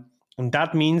and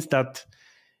that means that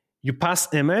you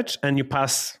pass image and you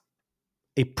pass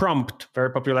a prompt, very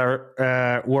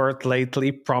popular word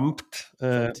lately, prompt.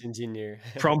 Prompt engineer.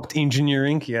 Prompt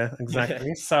engineering, yeah,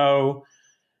 exactly. So,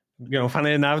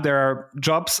 funny enough, there are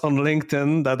jobs on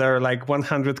LinkedIn that are like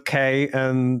 100K,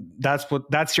 and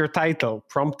that's your title,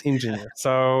 prompt engineer.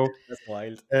 So That's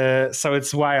wild. So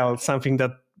it's wild, something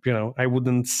that I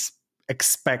wouldn't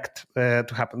expect to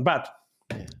happen. But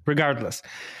regardless,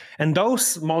 and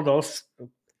those models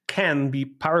can be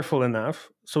powerful enough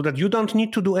so that you don't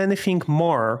need to do anything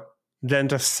more than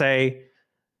just say,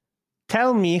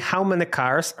 tell me how many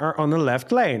cars are on the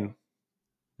left lane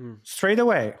straight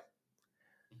away.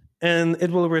 And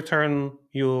it will return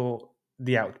you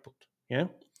the output. Yeah.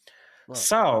 Wow.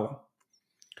 So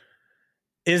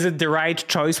is it the right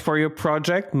choice for your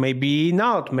project? Maybe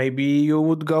not. Maybe you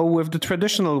would go with the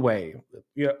traditional way.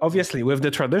 Obviously, with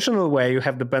the traditional way, you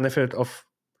have the benefit of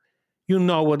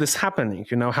what is happening.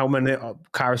 You know how many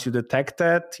cars you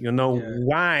detected. You know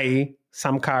why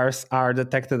some cars are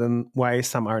detected and why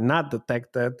some are not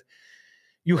detected.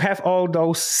 You have all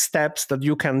those steps that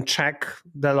you can check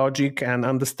the logic and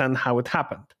understand how it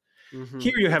happened.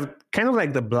 Here you have kind of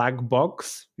like the black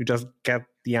box. You just get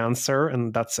the answer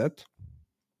and that's it.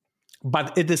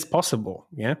 But it is possible,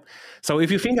 yeah? So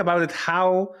if you think about it,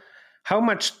 how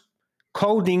much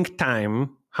coding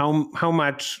time, how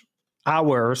much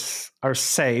hours are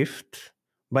saved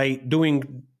by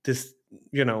doing this,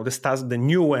 this task the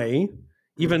new way,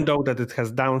 even though that it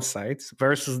has downsides,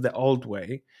 versus the old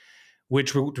way,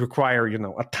 which would require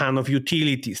a ton of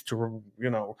utilities to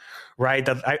write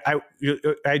that.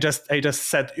 I just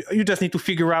said you just need to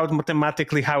figure out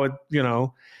mathematically how it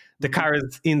the car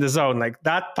is in the zone. Like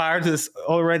that part is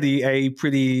already a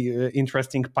pretty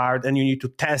interesting part, and you need to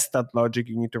test that logic.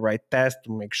 You need to write tests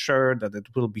to make sure that it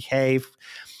will behave.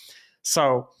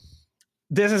 So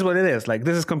this is what it is. Like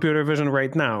this is computer vision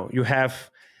right now. You have.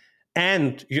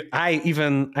 And I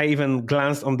even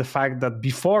glanced on the fact that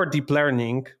before deep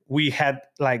learning, we had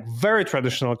like very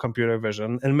traditional computer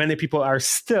vision, and many people are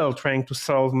still trying to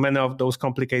solve many of those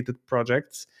complicated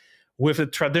projects with a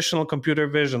traditional computer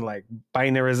vision, like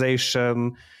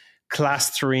binarization,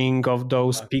 clustering of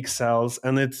those pixels.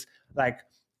 And it's like,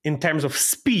 in terms of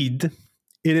speed,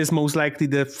 it is most likely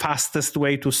the fastest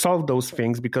way to solve those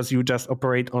things, because you just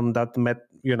operate on that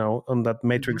on that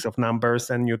matrix of numbers,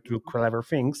 and you do clever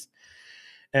things.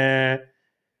 And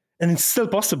it's still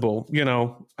possible.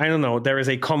 I don't know, there is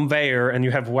a conveyor and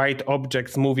you have white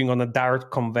objects moving on a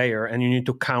dark conveyor, and you need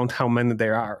to count how many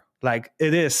there are. Like,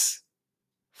 it is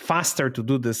faster to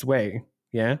do this way,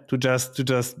 yeah, to just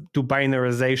do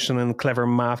binarization and clever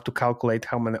math to calculate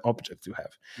how many objects you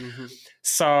have.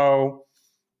 So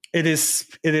it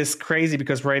is crazy,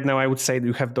 because right now I would say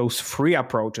you have those three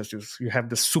approaches. You have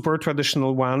the super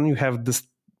traditional one, you have this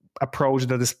approach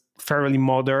that is fairly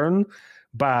modern,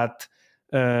 but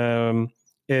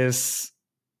is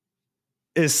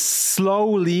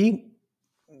slowly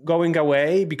going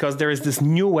away, because there is this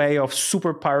new way of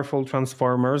super powerful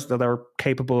transformers that are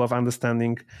capable of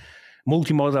understanding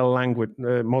multimodal language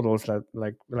models that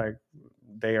like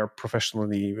they are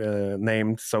professionally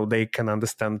named, so they can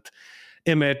understand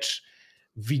image,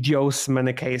 videos,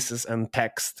 many cases, and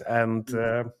text. And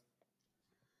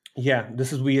yeah,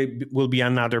 this is will be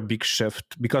another big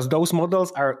shift, because those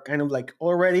models are kind of like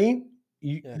already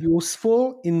Yeah.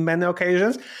 useful in many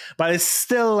occasions, but it's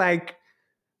still like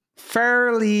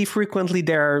fairly frequently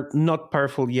they're not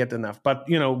powerful yet enough. But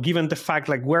given the fact,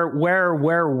 like where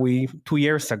were we 2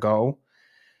 years ago?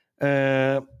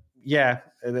 Yeah,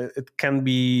 it can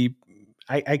be.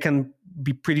 I can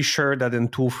be pretty sure that in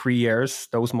 2-3 years,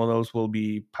 those models will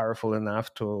be powerful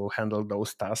enough to handle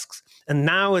those tasks. And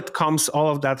now all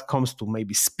of that comes to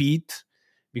maybe speed,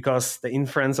 because the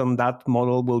inference on that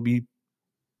model will be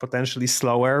potentially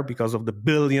slower because of the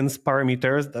billions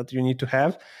parameters that you need to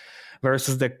have,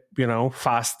 versus the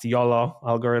fast YOLO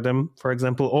algorithm, for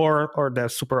example, or the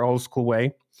super old school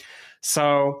way.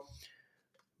 So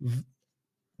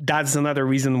that's another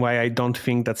reason why I don't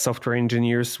think that software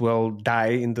engineers will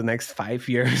die in the next 5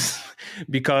 years,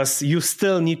 because you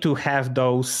still need to have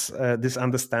this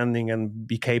understanding and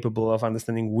be capable of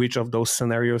understanding which of those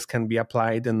scenarios can be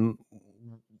applied in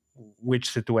which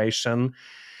situation,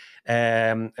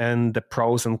 and the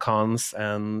pros and cons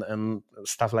and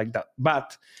stuff like that.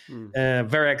 But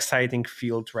very exciting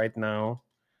field right now.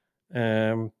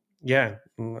 Yeah,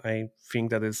 I think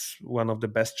that is one of the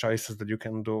best choices that you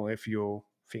can do if you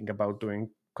think about doing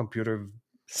computer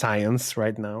science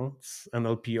right now. It's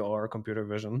NLP or computer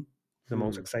vision, the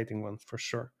most exciting one for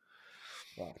sure.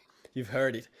 Wow, you've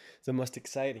heard it. The most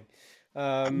exciting.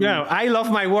 Yeah, I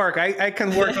love my work. I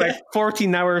can work like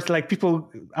 14 hours. Like, people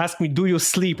ask me, do you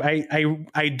sleep?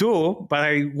 I do, but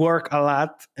I work a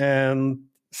lot, and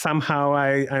somehow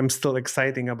I'm still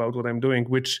exciting about what I'm doing,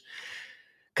 which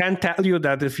can tell you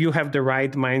that if you have the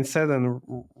right mindset and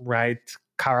right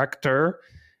character,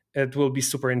 it will be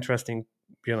super interesting,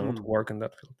 to work in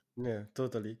that field. Yeah,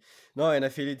 totally. No, and I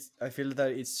feel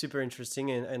that it's super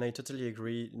interesting, and I totally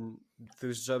agree.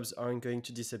 Those jobs aren't going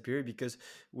to disappear because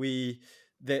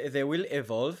they will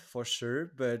evolve for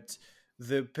sure, but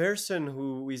the person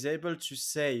who is able to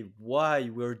say why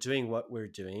we're doing what we're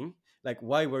doing, like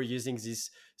why we're using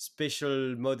this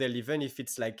special model, even if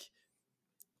it's like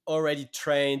already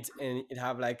trained and it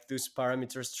have like those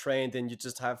parameters trained and you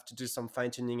just have to do some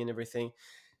fine tuning and everything,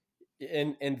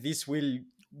 and this will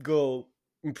go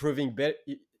improving better.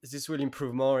 This will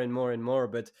improve more and more and more,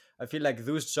 but I feel like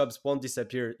those jobs won't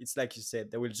disappear. It's like you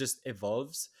said, they will just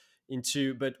evolve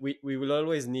into, but we will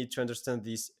always need to understand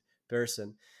this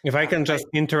person. If I can just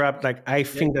interrupt, like, I Yeah.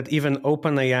 think that even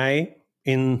OpenAI,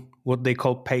 in what they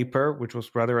call paper, which was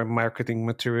rather a marketing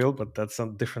material, but that's a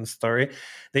different story,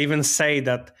 they even say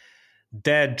that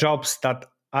the jobs that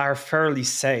are fairly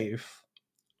safe,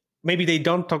 maybe they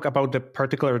don't talk about the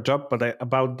particular job, but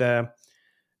about the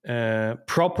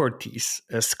properties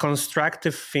as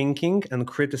constructive thinking and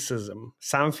criticism,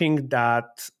 something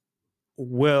that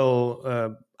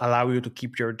will allow you to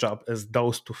keep your job, as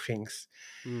those two things.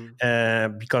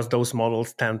 Mm. Because those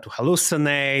models tend to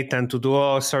hallucinate and to do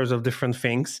all sorts of different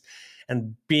things.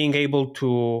 And being able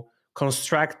to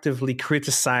constructively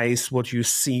criticize what you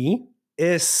see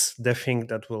is the thing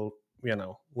that will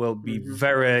be Mhm.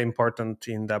 very important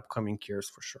in the upcoming years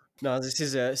for sure. No, this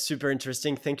is super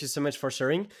interesting. Thank you so much for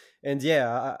sharing. And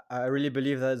yeah, I really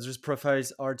believe that those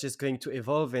profiles are just going to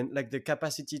evolve, and like the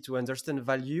capacity to understand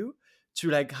value, to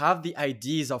like have the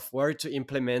ideas of where to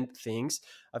implement things.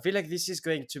 I feel like this is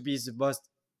going to be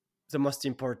the most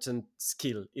important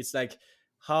skill. It's like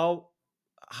how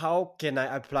how can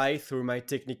I apply through my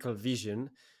technical vision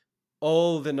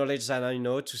all the knowledge that I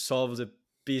know to solve the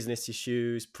business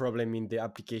issues, problem in the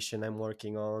application I'm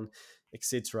working on,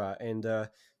 etc. And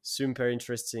super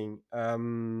interesting.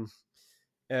 I've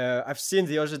seen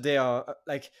the other day,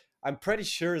 like I'm pretty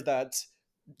sure that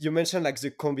you mentioned like the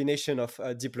combination of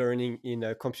deep learning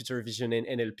in computer vision and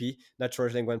NLP,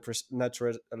 natural language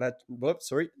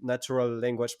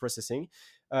processing,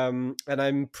 and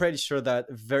I'm pretty sure that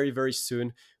very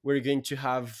soon we're going to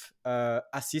have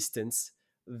assistants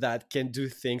that can do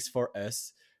things for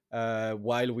us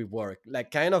while we work,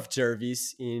 like kind of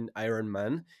Jervis in Iron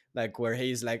Man, like where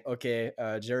he's like, okay,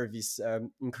 Jervis,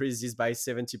 increase this by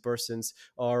 70%,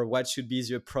 or what should be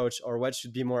the approach, or what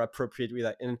should be more appropriate with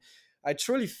that. And I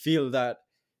truly feel that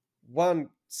one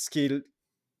skill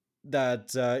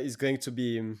that is going to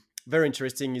be very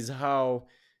interesting is how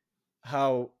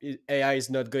how AI is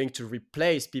not going to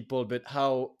replace people, but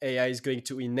how AI is going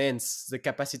to enhance the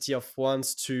capacity of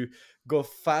ones to go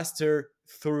faster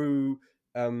through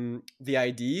the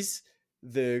ideas,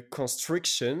 the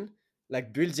construction,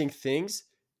 like building things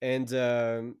and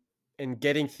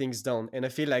getting things done. And I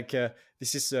feel like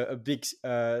this is a big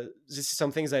this is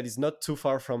something that is not too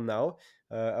far from now.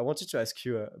 I wanted to ask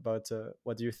you about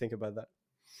what do you think about that?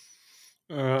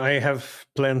 I have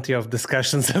plenty of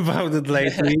discussions about it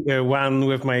lately. One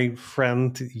with my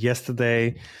friend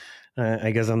yesterday,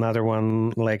 I guess another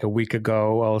one like a week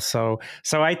ago also.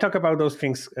 So I talk about those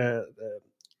things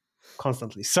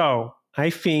constantly. So I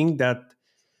think that,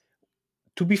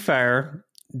 to be fair,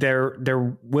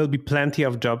 there will be plenty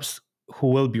of jobs who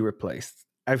will be replaced.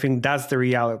 I think that's the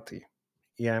reality.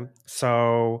 Yeah.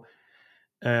 So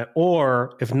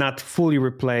or if not fully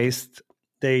replaced,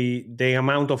 the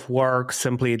amount of work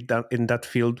simply in that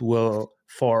field will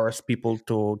force people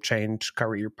to change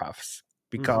career paths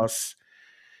Mm-hmm. because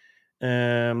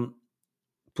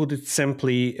put it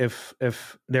simply, if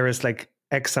there is like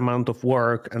X amount of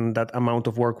work and that amount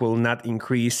of work will not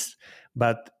increase,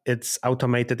 but it's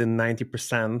automated in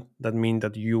 90%, that means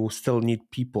that you still need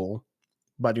people,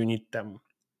 but you need them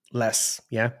less.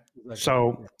 Yeah. Exactly.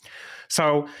 So Yeah.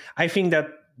 so I think that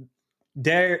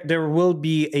there will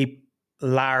be a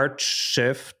large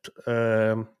shift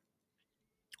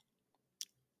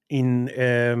in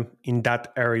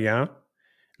that area.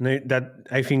 That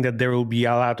I think that there will be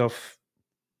a lot of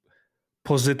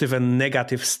positive and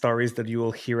negative stories that you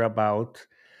will hear about.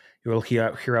 You will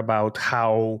hear about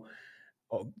how,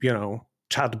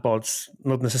 chatbots,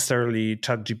 not necessarily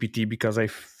chat GPT, because I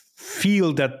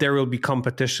feel that there will be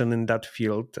competition in that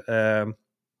field.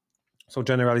 So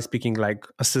generally speaking, like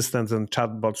assistants and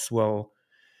chatbots will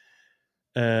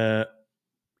uh,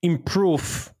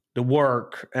 improve the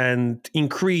work and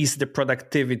increase the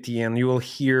productivity, and you will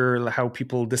hear how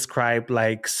people describe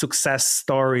like success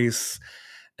stories.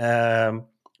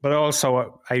 But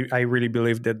also I really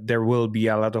believe that there will be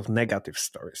a lot of negative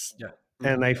stories, Yeah.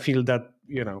 and Mm-hmm. I feel that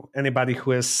anybody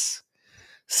who is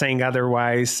saying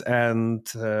otherwise and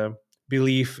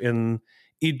believe in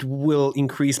it will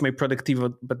increase my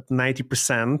productivity but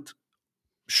 90%,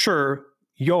 sure,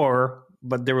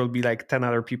 but there will be like 10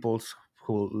 other people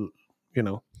who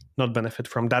will, not benefit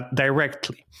from that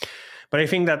directly. But I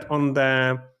think that on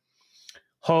the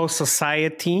whole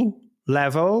society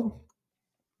level,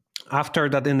 after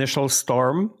that initial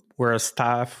storm where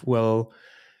staff will,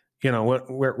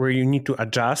 where you need to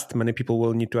adjust, many people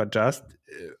will need to adjust.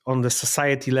 On the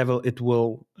society level, it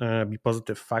will be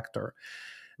positive factor.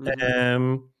 Mm-hmm.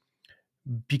 Um,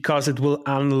 because it will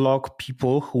unlock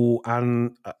people who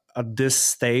at this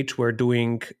stage were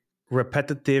doing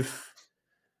repetitive,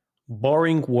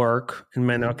 boring work in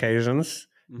many Mm-hmm. occasions.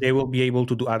 They Mm-hmm. will be able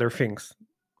to do other things.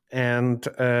 And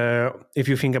if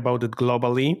you think about it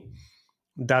globally,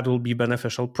 that will be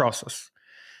beneficial process.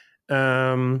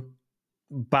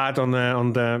 But on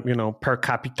the per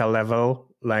capita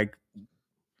level, like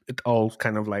it all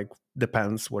kind of like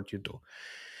depends what you do.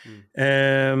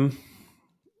 Mm. Um,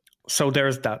 so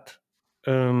there's that.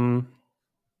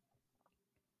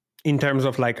 In terms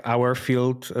of like our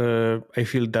field, I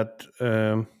feel that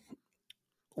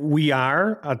we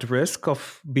are at risk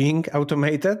of being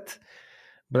automated,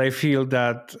 but I feel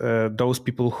that those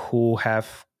people who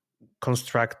have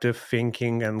constructive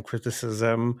thinking and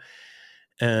criticism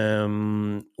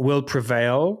will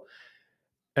prevail.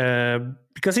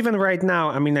 Because even right now,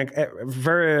 I mean, like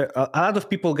a lot of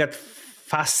people get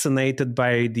fascinated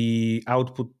by the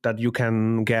output that you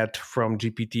can get from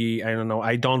GPT. I don't know.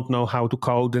 I don't know how to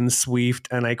code in Swift,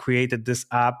 and I created this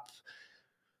app.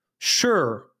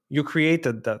 Sure, you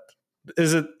created that.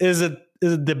 Is it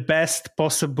the best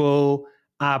possible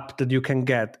app that you can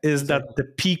get? Is that Exactly.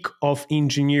 the peak of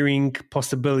engineering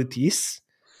possibilities?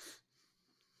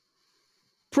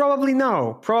 Probably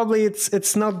no. Probably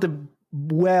it's not the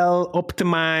well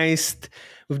optimized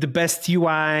with the best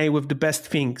UI with the best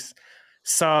things.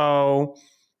 So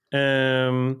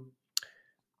um,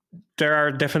 there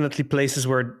are definitely places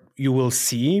where you will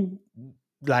see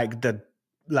like the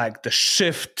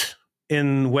shift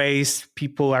in ways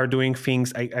people are doing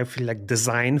things. I feel like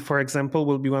design, for example,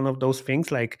 will be one of those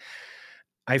things. Like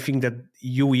I think that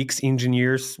UX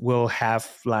engineers will have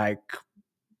like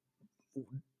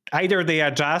either they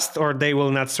adjust or they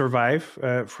will not survive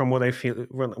from what I feel,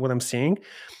 what I'm seeing.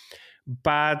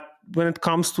 But when it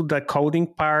comes to the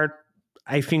coding part,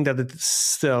 I think that it's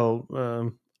still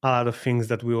a lot of things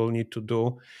that we will need to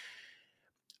do.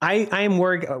 I am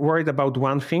worried about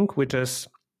one thing, which is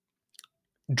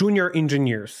junior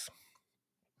engineers.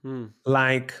 Mm.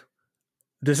 Like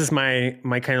this is my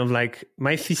kind of like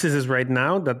my thesis is right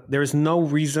now that there is no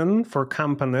reason for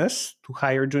companies to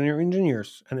hire junior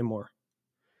engineers anymore,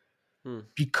 Hmm.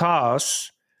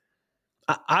 because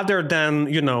other than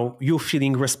you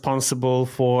feeling responsible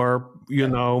for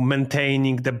Yeah.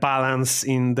 maintaining the balance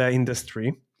in the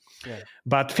industry. Yeah.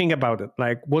 But think about it,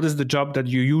 like, what is the job that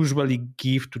you usually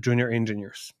give to junior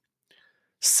engineers?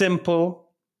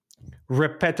 Simple,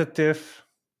 repetitive,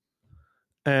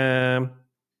 um,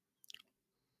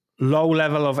 low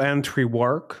level of entry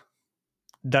work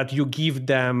that you give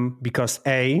them because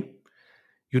A,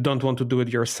 you don't want to do it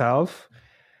yourself,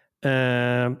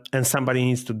 and somebody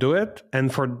needs to do it.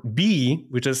 And for B,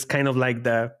 which is kind of like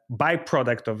the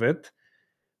byproduct of it,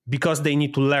 because they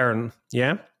need to learn.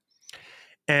 Yeah.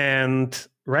 And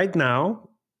right now,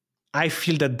 I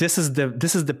feel that this is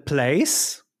the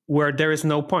place where there is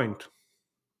no point.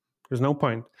 There's no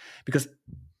point because,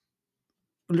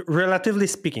 relatively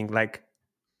speaking, like,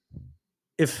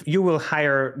 if you will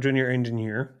hire junior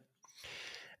engineer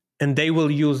and they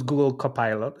will use Google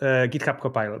Copilot, GitHub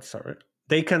Copilot, sorry,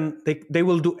 they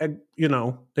will do,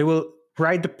 they will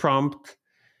write the prompt,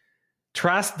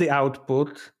 trust the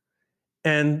output,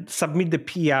 and submit the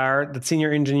PR that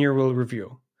senior engineer will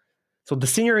review. So the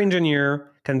senior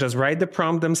engineer can just write the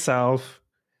prompt themselves,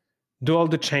 do all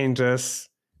the changes,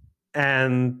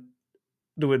 and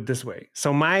do it this way.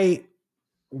 So my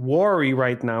worry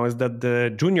right now is that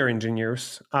the junior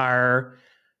engineers are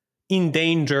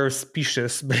endangered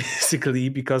species, basically,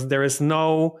 because there is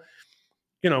no,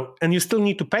 and you still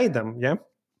need to pay them. Yeah.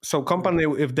 So Hmm. company,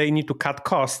 if they need to cut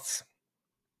costs,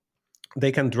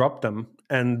 they can drop them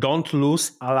and don't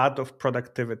lose a lot of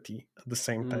productivity at the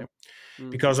same Hmm. time Hmm.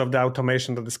 because of the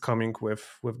automation that is coming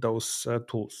with those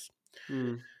tools.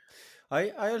 Hmm. I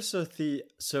also think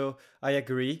so. I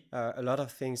agree. A lot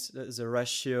of things, the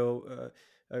ratio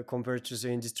compared to the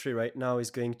industry right now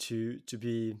is going to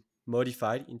be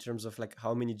modified in terms of like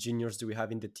how many juniors do we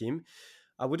have in the team.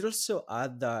 I would also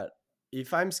add that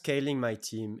if I'm scaling my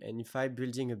team and if I'm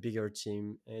building a bigger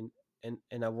team and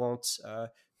I want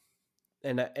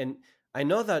and I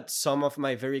know that some of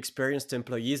my very experienced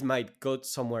employees might go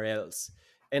somewhere else,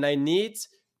 and I need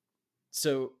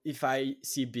so if I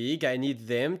see big, I need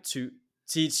them to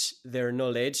teach their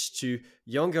knowledge to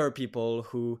younger people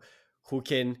who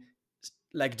can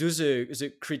like do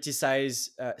the criticize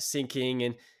thinking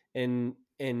and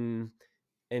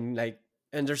and like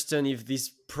understand if this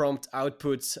prompt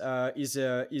output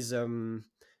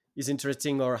is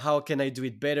interesting, or how can I do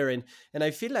it better. And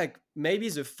I feel like maybe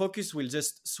the focus will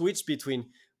just switch between,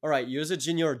 all right, you're a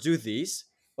junior, do this.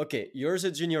 Okay, you're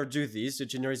a junior, do this. The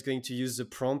junior is going to use the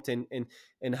prompt and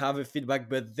have a feedback,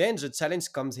 but then the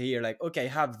challenge comes here, like, okay, I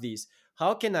have this,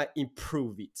 how can I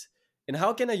improve it, and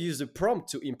how can I use the prompt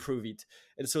to improve it.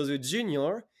 And so the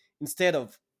junior, instead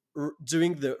of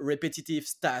doing the repetitive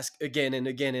task again and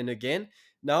again and again,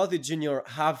 now the junior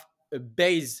have a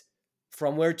base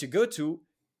from where to go to,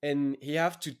 and he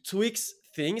have to tweak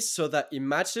things so that it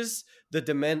matches the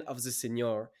demand of the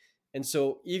senior. And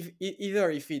so if either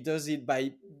if he does it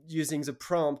by using the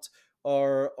prompt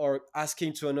or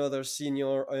asking to another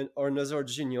senior or another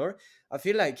junior, I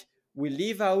feel like we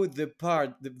leave out the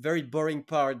part, the very boring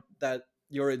part, that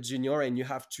you're a junior and you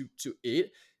have to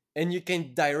eat, and you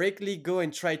can directly go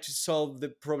and try to solve the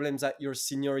problems that your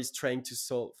senior is trying to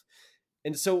solve.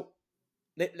 And so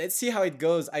let's see how it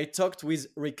goes. I talked with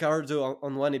Ricardo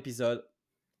on one episode,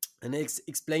 and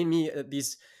explained me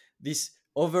this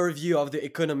overview of the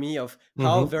economy of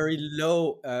how Mm-hmm. very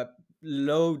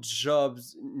low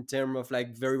jobs in terms of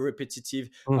like very repetitive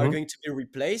are Mm-hmm. going to be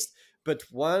replaced. But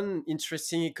one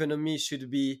interesting economy should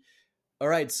be, all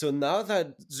right, so now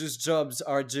that those jobs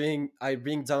are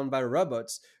being done by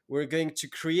robots, we're going to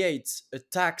create a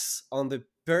tax on the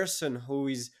person who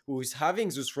is having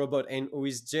this robot and who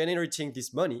is generating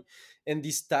this money. And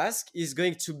this task is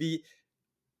going to be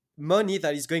money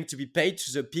that is going to be paid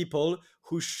to the people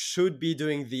who should be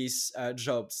doing these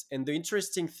jobs. And the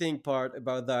interesting thing part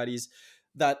about that is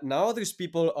that now those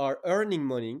people are earning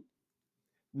money,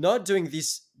 not doing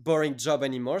this boring job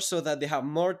anymore, so that they have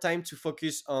more time to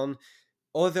focus on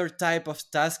other type of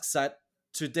tasks that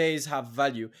today's have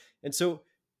value. And so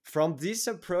from this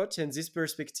approach and this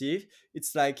perspective,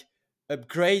 it's like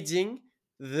upgrading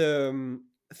the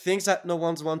things that no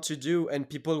one's want to do and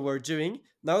people were doing.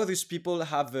 Now these people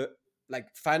have a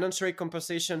like financial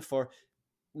compensation for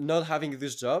not having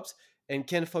these jobs and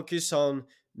can focus on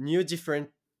new different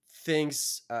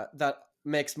things that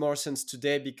makes more sense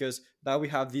today, because now we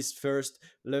have this first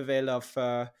level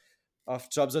of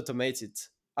jobs automated.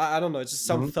 I don't know. It's just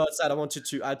some Mhm. thoughts that I wanted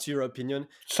to add to your opinion.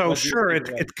 So What do you sure, think it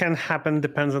about it can happen.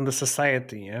 Depends on the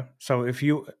society. Yeah. So if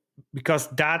you, because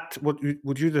that what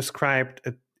you described,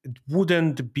 it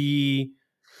wouldn't be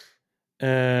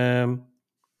um,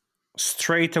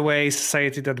 straight away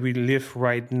society that we live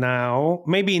right now.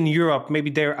 Maybe in Europe, maybe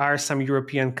there are some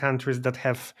European countries that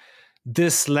have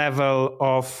this level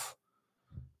of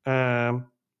um,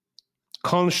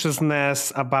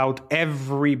 consciousness about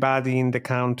everybody in the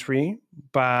country,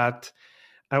 but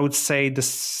I would say the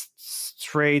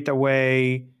straight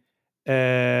away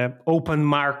open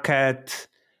market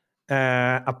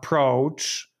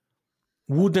approach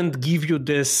wouldn't give you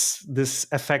this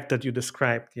effect that you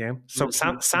described. Yeah, so Mhm,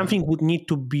 mhm. something would need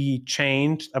to be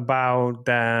changed about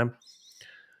the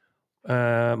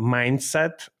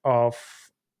mindset of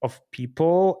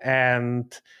people,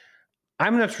 and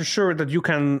I'm not for sure that you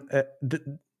can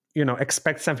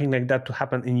expect something like that to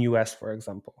happen in US, for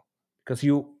example, because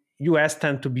US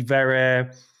tend to be very,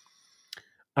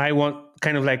 I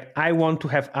want to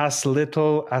have as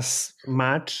little as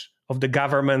much of the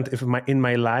government in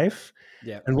my life.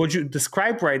 Yeah. And what you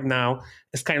describe right now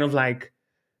is kind of like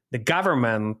the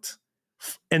government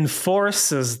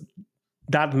enforces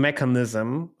that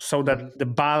mechanism so that Mhm. the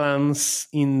balance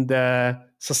in the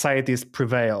society is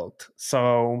prevailed.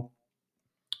 So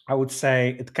I would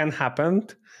say it can happen,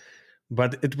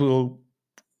 but it will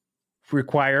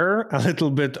require a little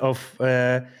bit of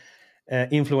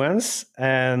influence,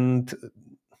 and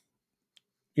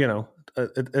you know,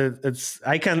 it's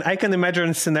I can imagine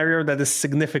a scenario that is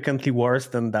significantly worse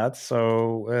than that.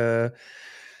 So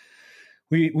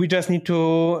we just need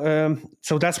to.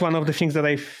 So that's one of the things that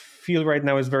I feel right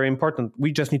now is very important.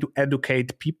 We just need to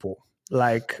educate people.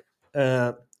 Like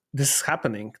this is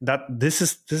happening. That this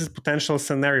is potential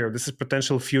scenario. This is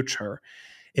potential future.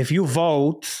 If you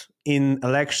vote in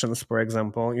elections, for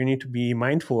example, you need to be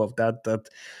mindful of that. That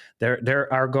there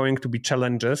are going to be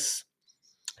challenges,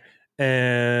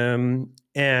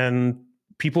 and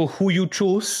people who you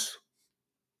choose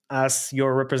as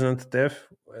your representative,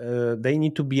 they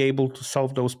need to be able to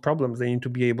solve those problems. They need to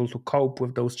be able to cope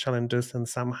with those challenges and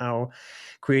somehow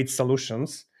create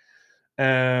solutions.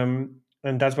 And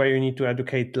that's why you need to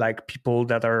educate like people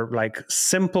that are like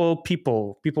simple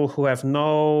people who have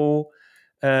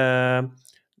uh,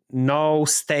 no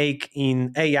stake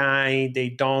in AI. They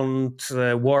don't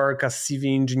work as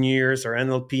CV engineers or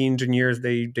NLP engineers.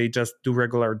 They just do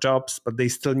regular jobs, but they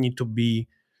still need to be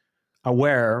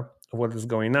aware of what is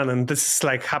going on. And this is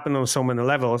like happen on so many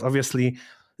levels. Obviously,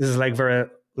 this is like very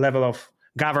level of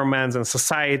governments and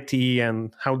society,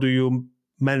 and how do you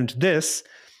manage this?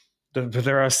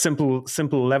 There are simple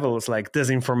levels like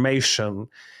disinformation,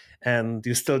 and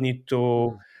you still need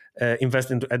to Mhm.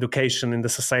 invest into education in the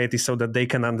society so that they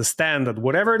can understand that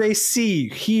whatever they see,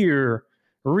 hear,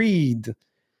 read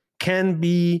can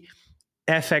be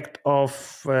effect of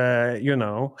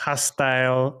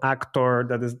hostile actor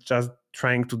that is just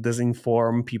trying to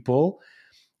disinform people.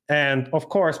 And of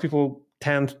course people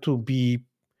tend to be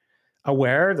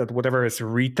aware that whatever is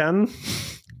written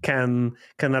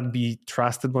cannot be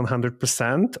trusted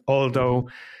 100%, although Mhm.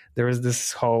 there is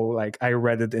this whole like I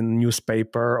read it in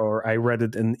newspaper or I read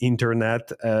it in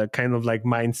internet kind of like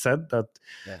mindset that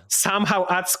Yeah. somehow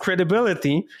adds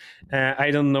credibility. I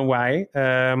don't know why,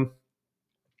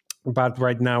 but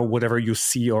right now whatever you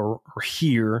see or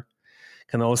hear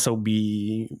can also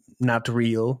be not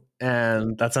real, Yeah.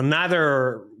 and that's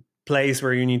another place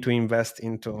where you need to invest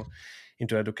into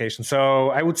education. So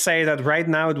I would say that right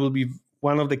now it will be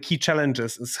one of the key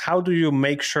challenges is how do you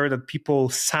make sure that people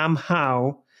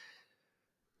somehow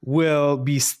will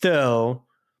be still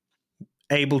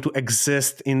able to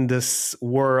exist in this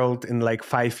world in like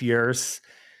 5 years,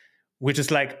 which is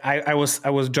like I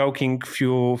was joking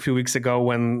few weeks ago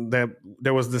when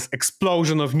there was this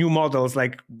explosion of new models,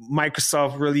 like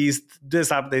Microsoft released this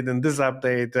update,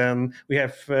 and we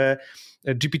have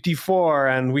GPT-4,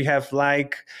 and we have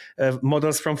like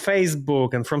models from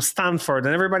Facebook and from Stanford,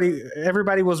 and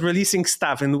everybody was releasing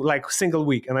stuff in like a single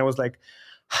week, and I was like,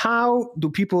 how do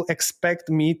people expect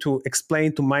me to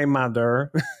explain to my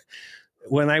mother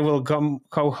when I will go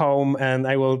home and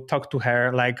I will talk to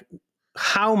her, like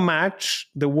how much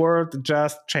the world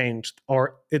just changed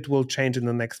or it will change in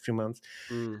the next few months.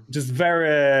 Mm. Just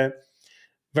very,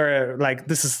 very like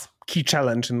this is key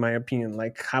challenge in my opinion.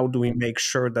 Like how do we make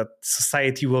sure that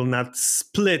society will not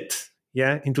split,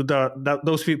 yeah, into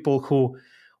those people who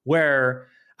were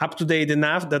up to date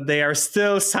enough that they are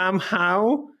still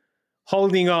somehow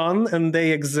holding on and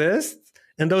they exist,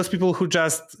 and those people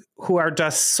who are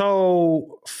just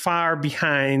so far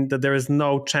behind that there is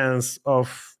no chance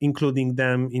of including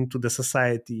them into the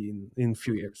society in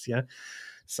few Mm, years. Yeah.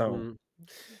 So mm.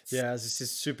 Yeah, this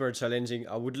is super challenging.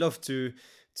 I would love to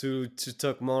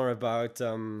talk more about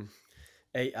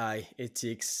AI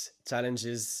ethics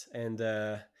challenges, and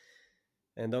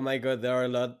oh my god, there are a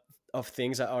lot of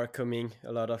things that are coming.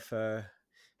 A lot of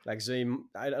like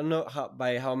I don't know how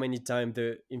by how many times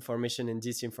the information and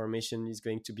disinformation is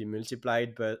going to be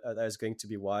multiplied, but that is going to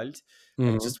be wild.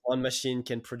 And mhm. just one machine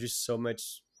can produce so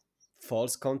much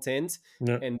false content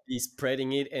Yeah. and be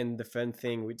spreading it. And the fun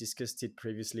thing, we discussed it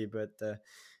previously, but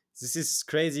this is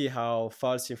crazy how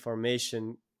false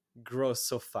information grows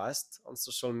so fast on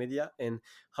social media, and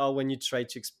how when you try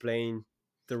to explain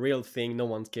the real thing, no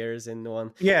one cares and no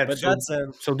one. Yeah. But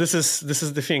So that's this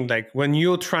is the thing. Like when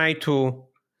you try to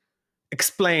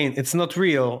explain it's not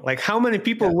real, like how many yeah,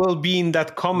 people will be in that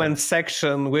no, comment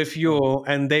section with no, you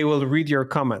and they will read your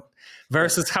comment yeah,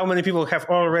 versus how many people have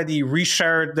already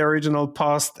reshared the original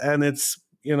post and it's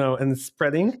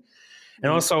spreading,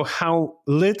 and mm, also how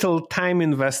little time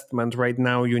investment right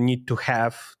now you need to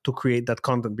have to create that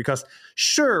content. Because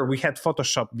sure, we had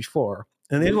Photoshop before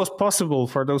and it was possible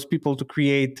for those people to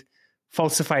create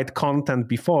falsified content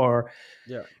before.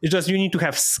 yeah, It's just you need to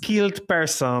have skilled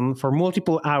person for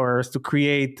multiple hours to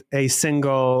create a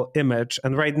single image.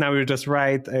 And right now you just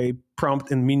write a prompt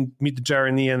in Mid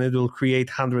Journey and it will create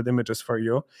 100 images for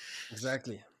you.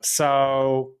 exactly.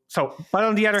 But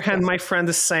on the other It's hand, crazy. my friend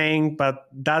is saying, but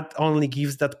that only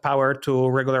gives that power to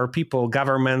regular people.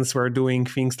 Governments were doing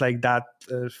things like that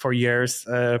for years.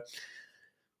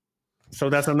 So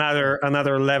that's another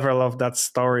level of that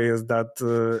story, is that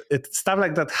stuff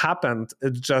like that happened.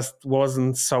 It just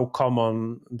wasn't so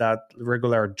common that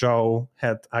regular Joe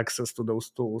had access to those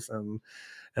tools, and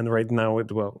right now it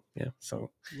will. Yeah.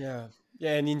 So Yeah,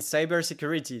 yeah, and in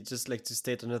cybersecurity, just like to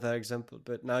state another example,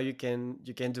 but now you can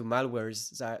do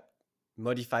malwares that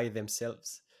modify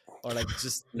themselves, or like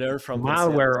just learn from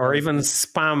themselves, malware or or even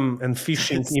spam and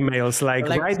phishing emails, or like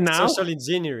like right now. social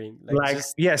engineering, like Like,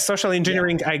 just yeah, social yeah,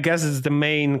 engineering, I guess, is the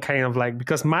main kind of, like,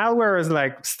 because malware is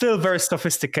like still very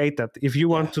sophisticated. If you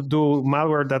yeah, want to do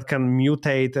malware that can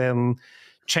mutate and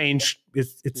change you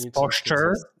its need to be posture,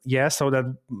 precise. yeah, so that,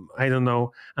 I don't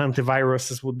know,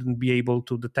 antiviruses wouldn't be able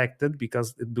to detect it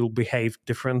because it will behave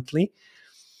differently.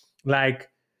 Like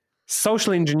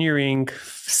social engineering,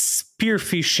 spear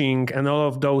phishing, and all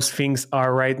of those things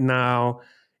are right now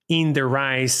in the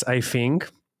rise, I think,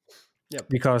 Yep.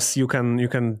 because you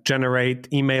can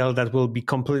generate email that will be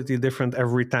completely different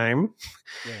every time,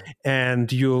 Yeah.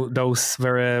 and you those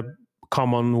very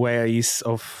common ways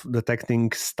of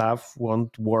detecting stuff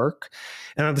won't work.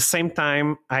 And at the same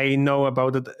time, I know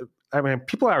about it. I mean,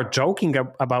 people are joking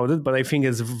about it, but I think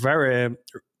it's very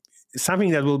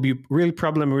something that will be real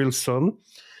problem real soon.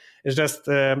 It's just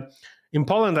in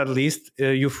Poland, at least,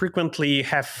 you frequently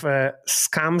have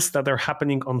scams that are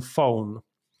happening on phone.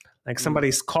 Like Mm. somebody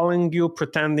is calling you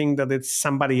pretending that it's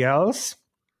somebody else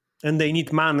and they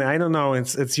need money. I don't know.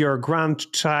 It's your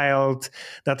grandchild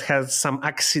that has some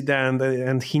accident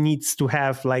and he needs to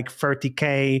have like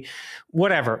 30K,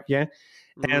 whatever. Yeah.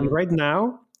 And Mm. right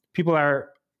now, people are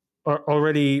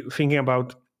already thinking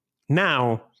about,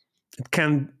 now it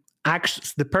can actually,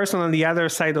 the person on the other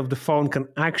side of the phone can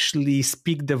actually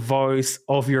speak the voice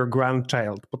of your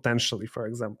grandchild, potentially, for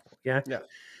example. Yeah. Yeah.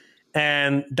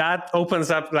 And that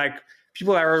opens up, like,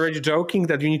 people are already joking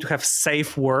that you need to have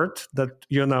safe word that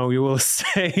you will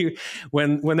say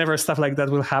whenever stuff like that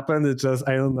will happen. It's just,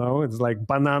 I don't know, it's like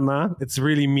banana, it's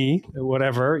really me,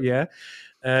 whatever. Yeah.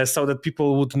 So that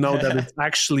people would know that it's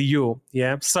actually you.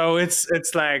 Yeah. So it's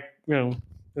like,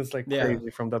 it's like Yeah. crazy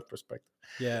from that perspective.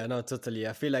 Yeah. No, totally.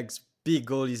 I feel like big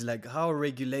goal is like how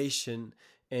regulation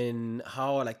and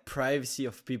how like privacy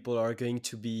of people are going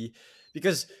to be,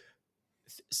 because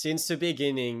since the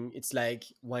beginning, it's like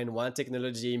when one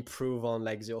technology improve on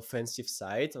like the offensive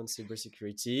side on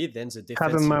cybersecurity, then the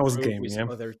Cat and defense mouse improve game. with Yeah.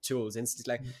 other tools. And it's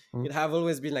like Mhm. it have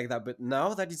always been like that. But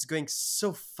now that it's going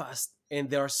so fast and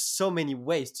there are so many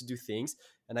ways to do things,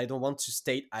 and I don't want to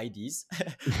state IDs,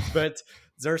 but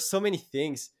there are so many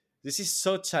things. This is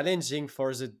so challenging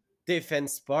for the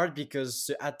defense part because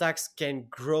the attacks can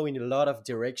grow in a lot of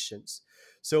directions.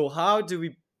 So how do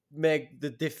we make the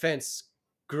defense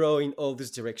grow in all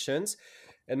these directions?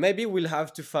 And maybe we'll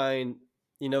have to find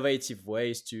innovative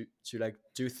ways to like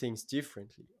do things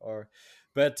differently, or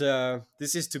but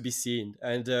this is to be seen.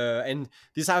 And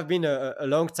this have been a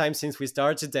long time since we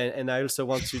started, and I also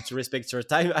want to respect your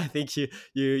time. I think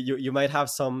you might have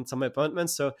some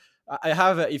appointments, so I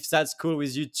have, if that's cool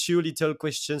with you, two little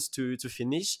questions to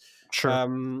finish.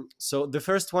 Sure. So the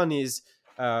first one is,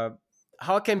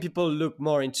 how can people look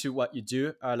more into what you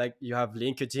do? Like, you have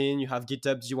LinkedIn, you have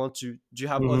GitHub. Do you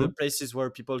have other Hmm. places where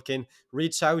people can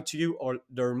reach out to you or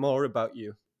learn more about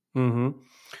you? Hmm.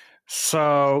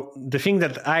 So the thing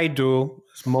that I do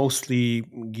is mostly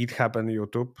GitHub and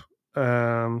YouTube.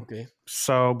 Okay.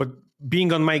 But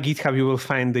being on my GitHub, you will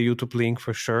find the YouTube link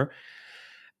for sure.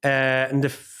 And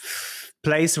the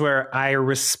place where I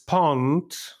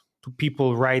respond to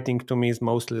people writing to me is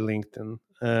mostly LinkedIn.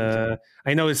 Okay.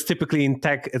 I know it's typically in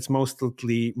tech, it's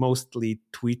mostly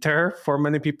Twitter for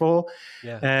many people,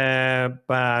 Yeah.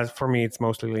 but for me, it's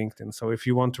mostly LinkedIn. So if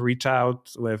you want to reach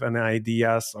out with any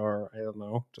ideas, or I don't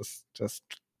know, just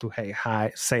to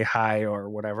say hi or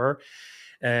whatever,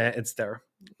 it's there.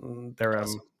 There I'm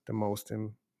Awesome. the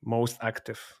most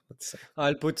active, let's say.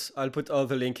 I'll put all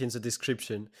the link in the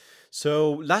description.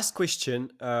 So last question.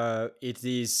 It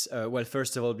is, well,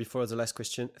 first of all, before the last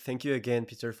question, thank you again,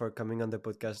 Peter, for coming on the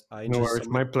podcast. I No enjoy so worries,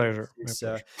 much my pleasure, my this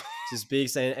pleasure. this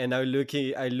speaks, and I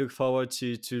look forward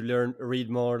to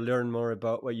learn more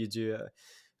about what you do.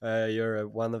 You're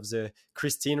one of the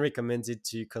Christine recommended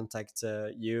to contact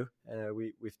you.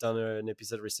 We've done an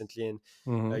episode recently, and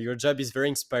Hmm. your job is very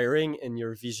inspiring, and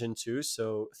your vision too.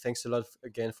 So thanks a lot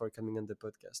again for coming on the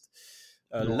podcast.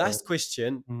 No Last worries.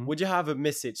 question: Mhm. would you have a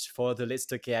message for the Let's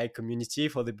Talk AI community,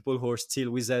 for the people who are still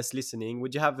with us listening?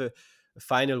 Would you have a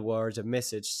final word, a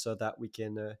message, so that we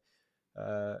can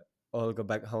uh, all go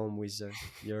back home with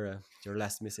your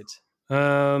last message?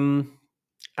 Um,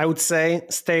 I would say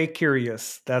stay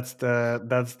curious. That's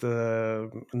the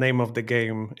name of the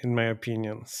game, in my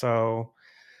opinion. So,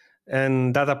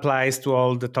 and that applies to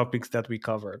all the topics that we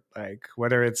covered, like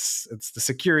whether it's the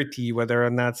security, whether or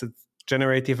not it's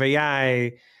generative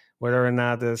AI, whether or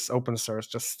not it's open source.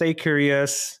 Just stay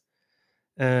curious,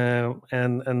 and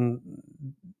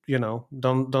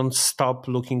don't stop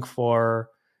looking for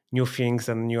new things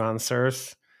and new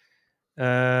answers.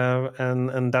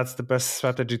 And that's the best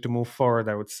strategy to move forward,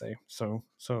 I would say. So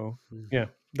yeah,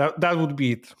 that would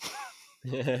be it.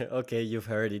 Okay, you've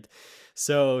heard it.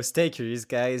 So stay curious,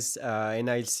 guys, and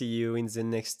I'll see you in the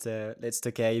next Let's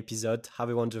Talk AI episode. Have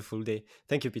a wonderful day.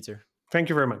 Thank you, Peter. Thank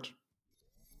you very much.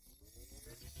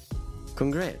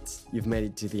 Congrats, you've made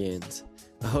it to the end.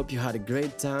 I hope you had a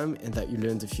great time and that you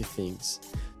learned a few things.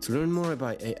 To learn more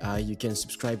about AI, you can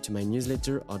subscribe to my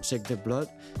newsletter or check the blog.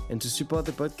 And to support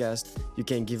the podcast, you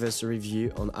can give us a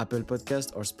review on Apple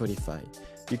Podcast or Spotify.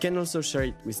 You can also share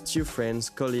it with 2 friends,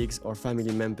 colleagues, or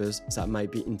family members that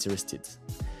might be interested.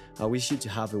 I wish you to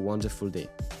have a wonderful day.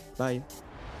 Bye.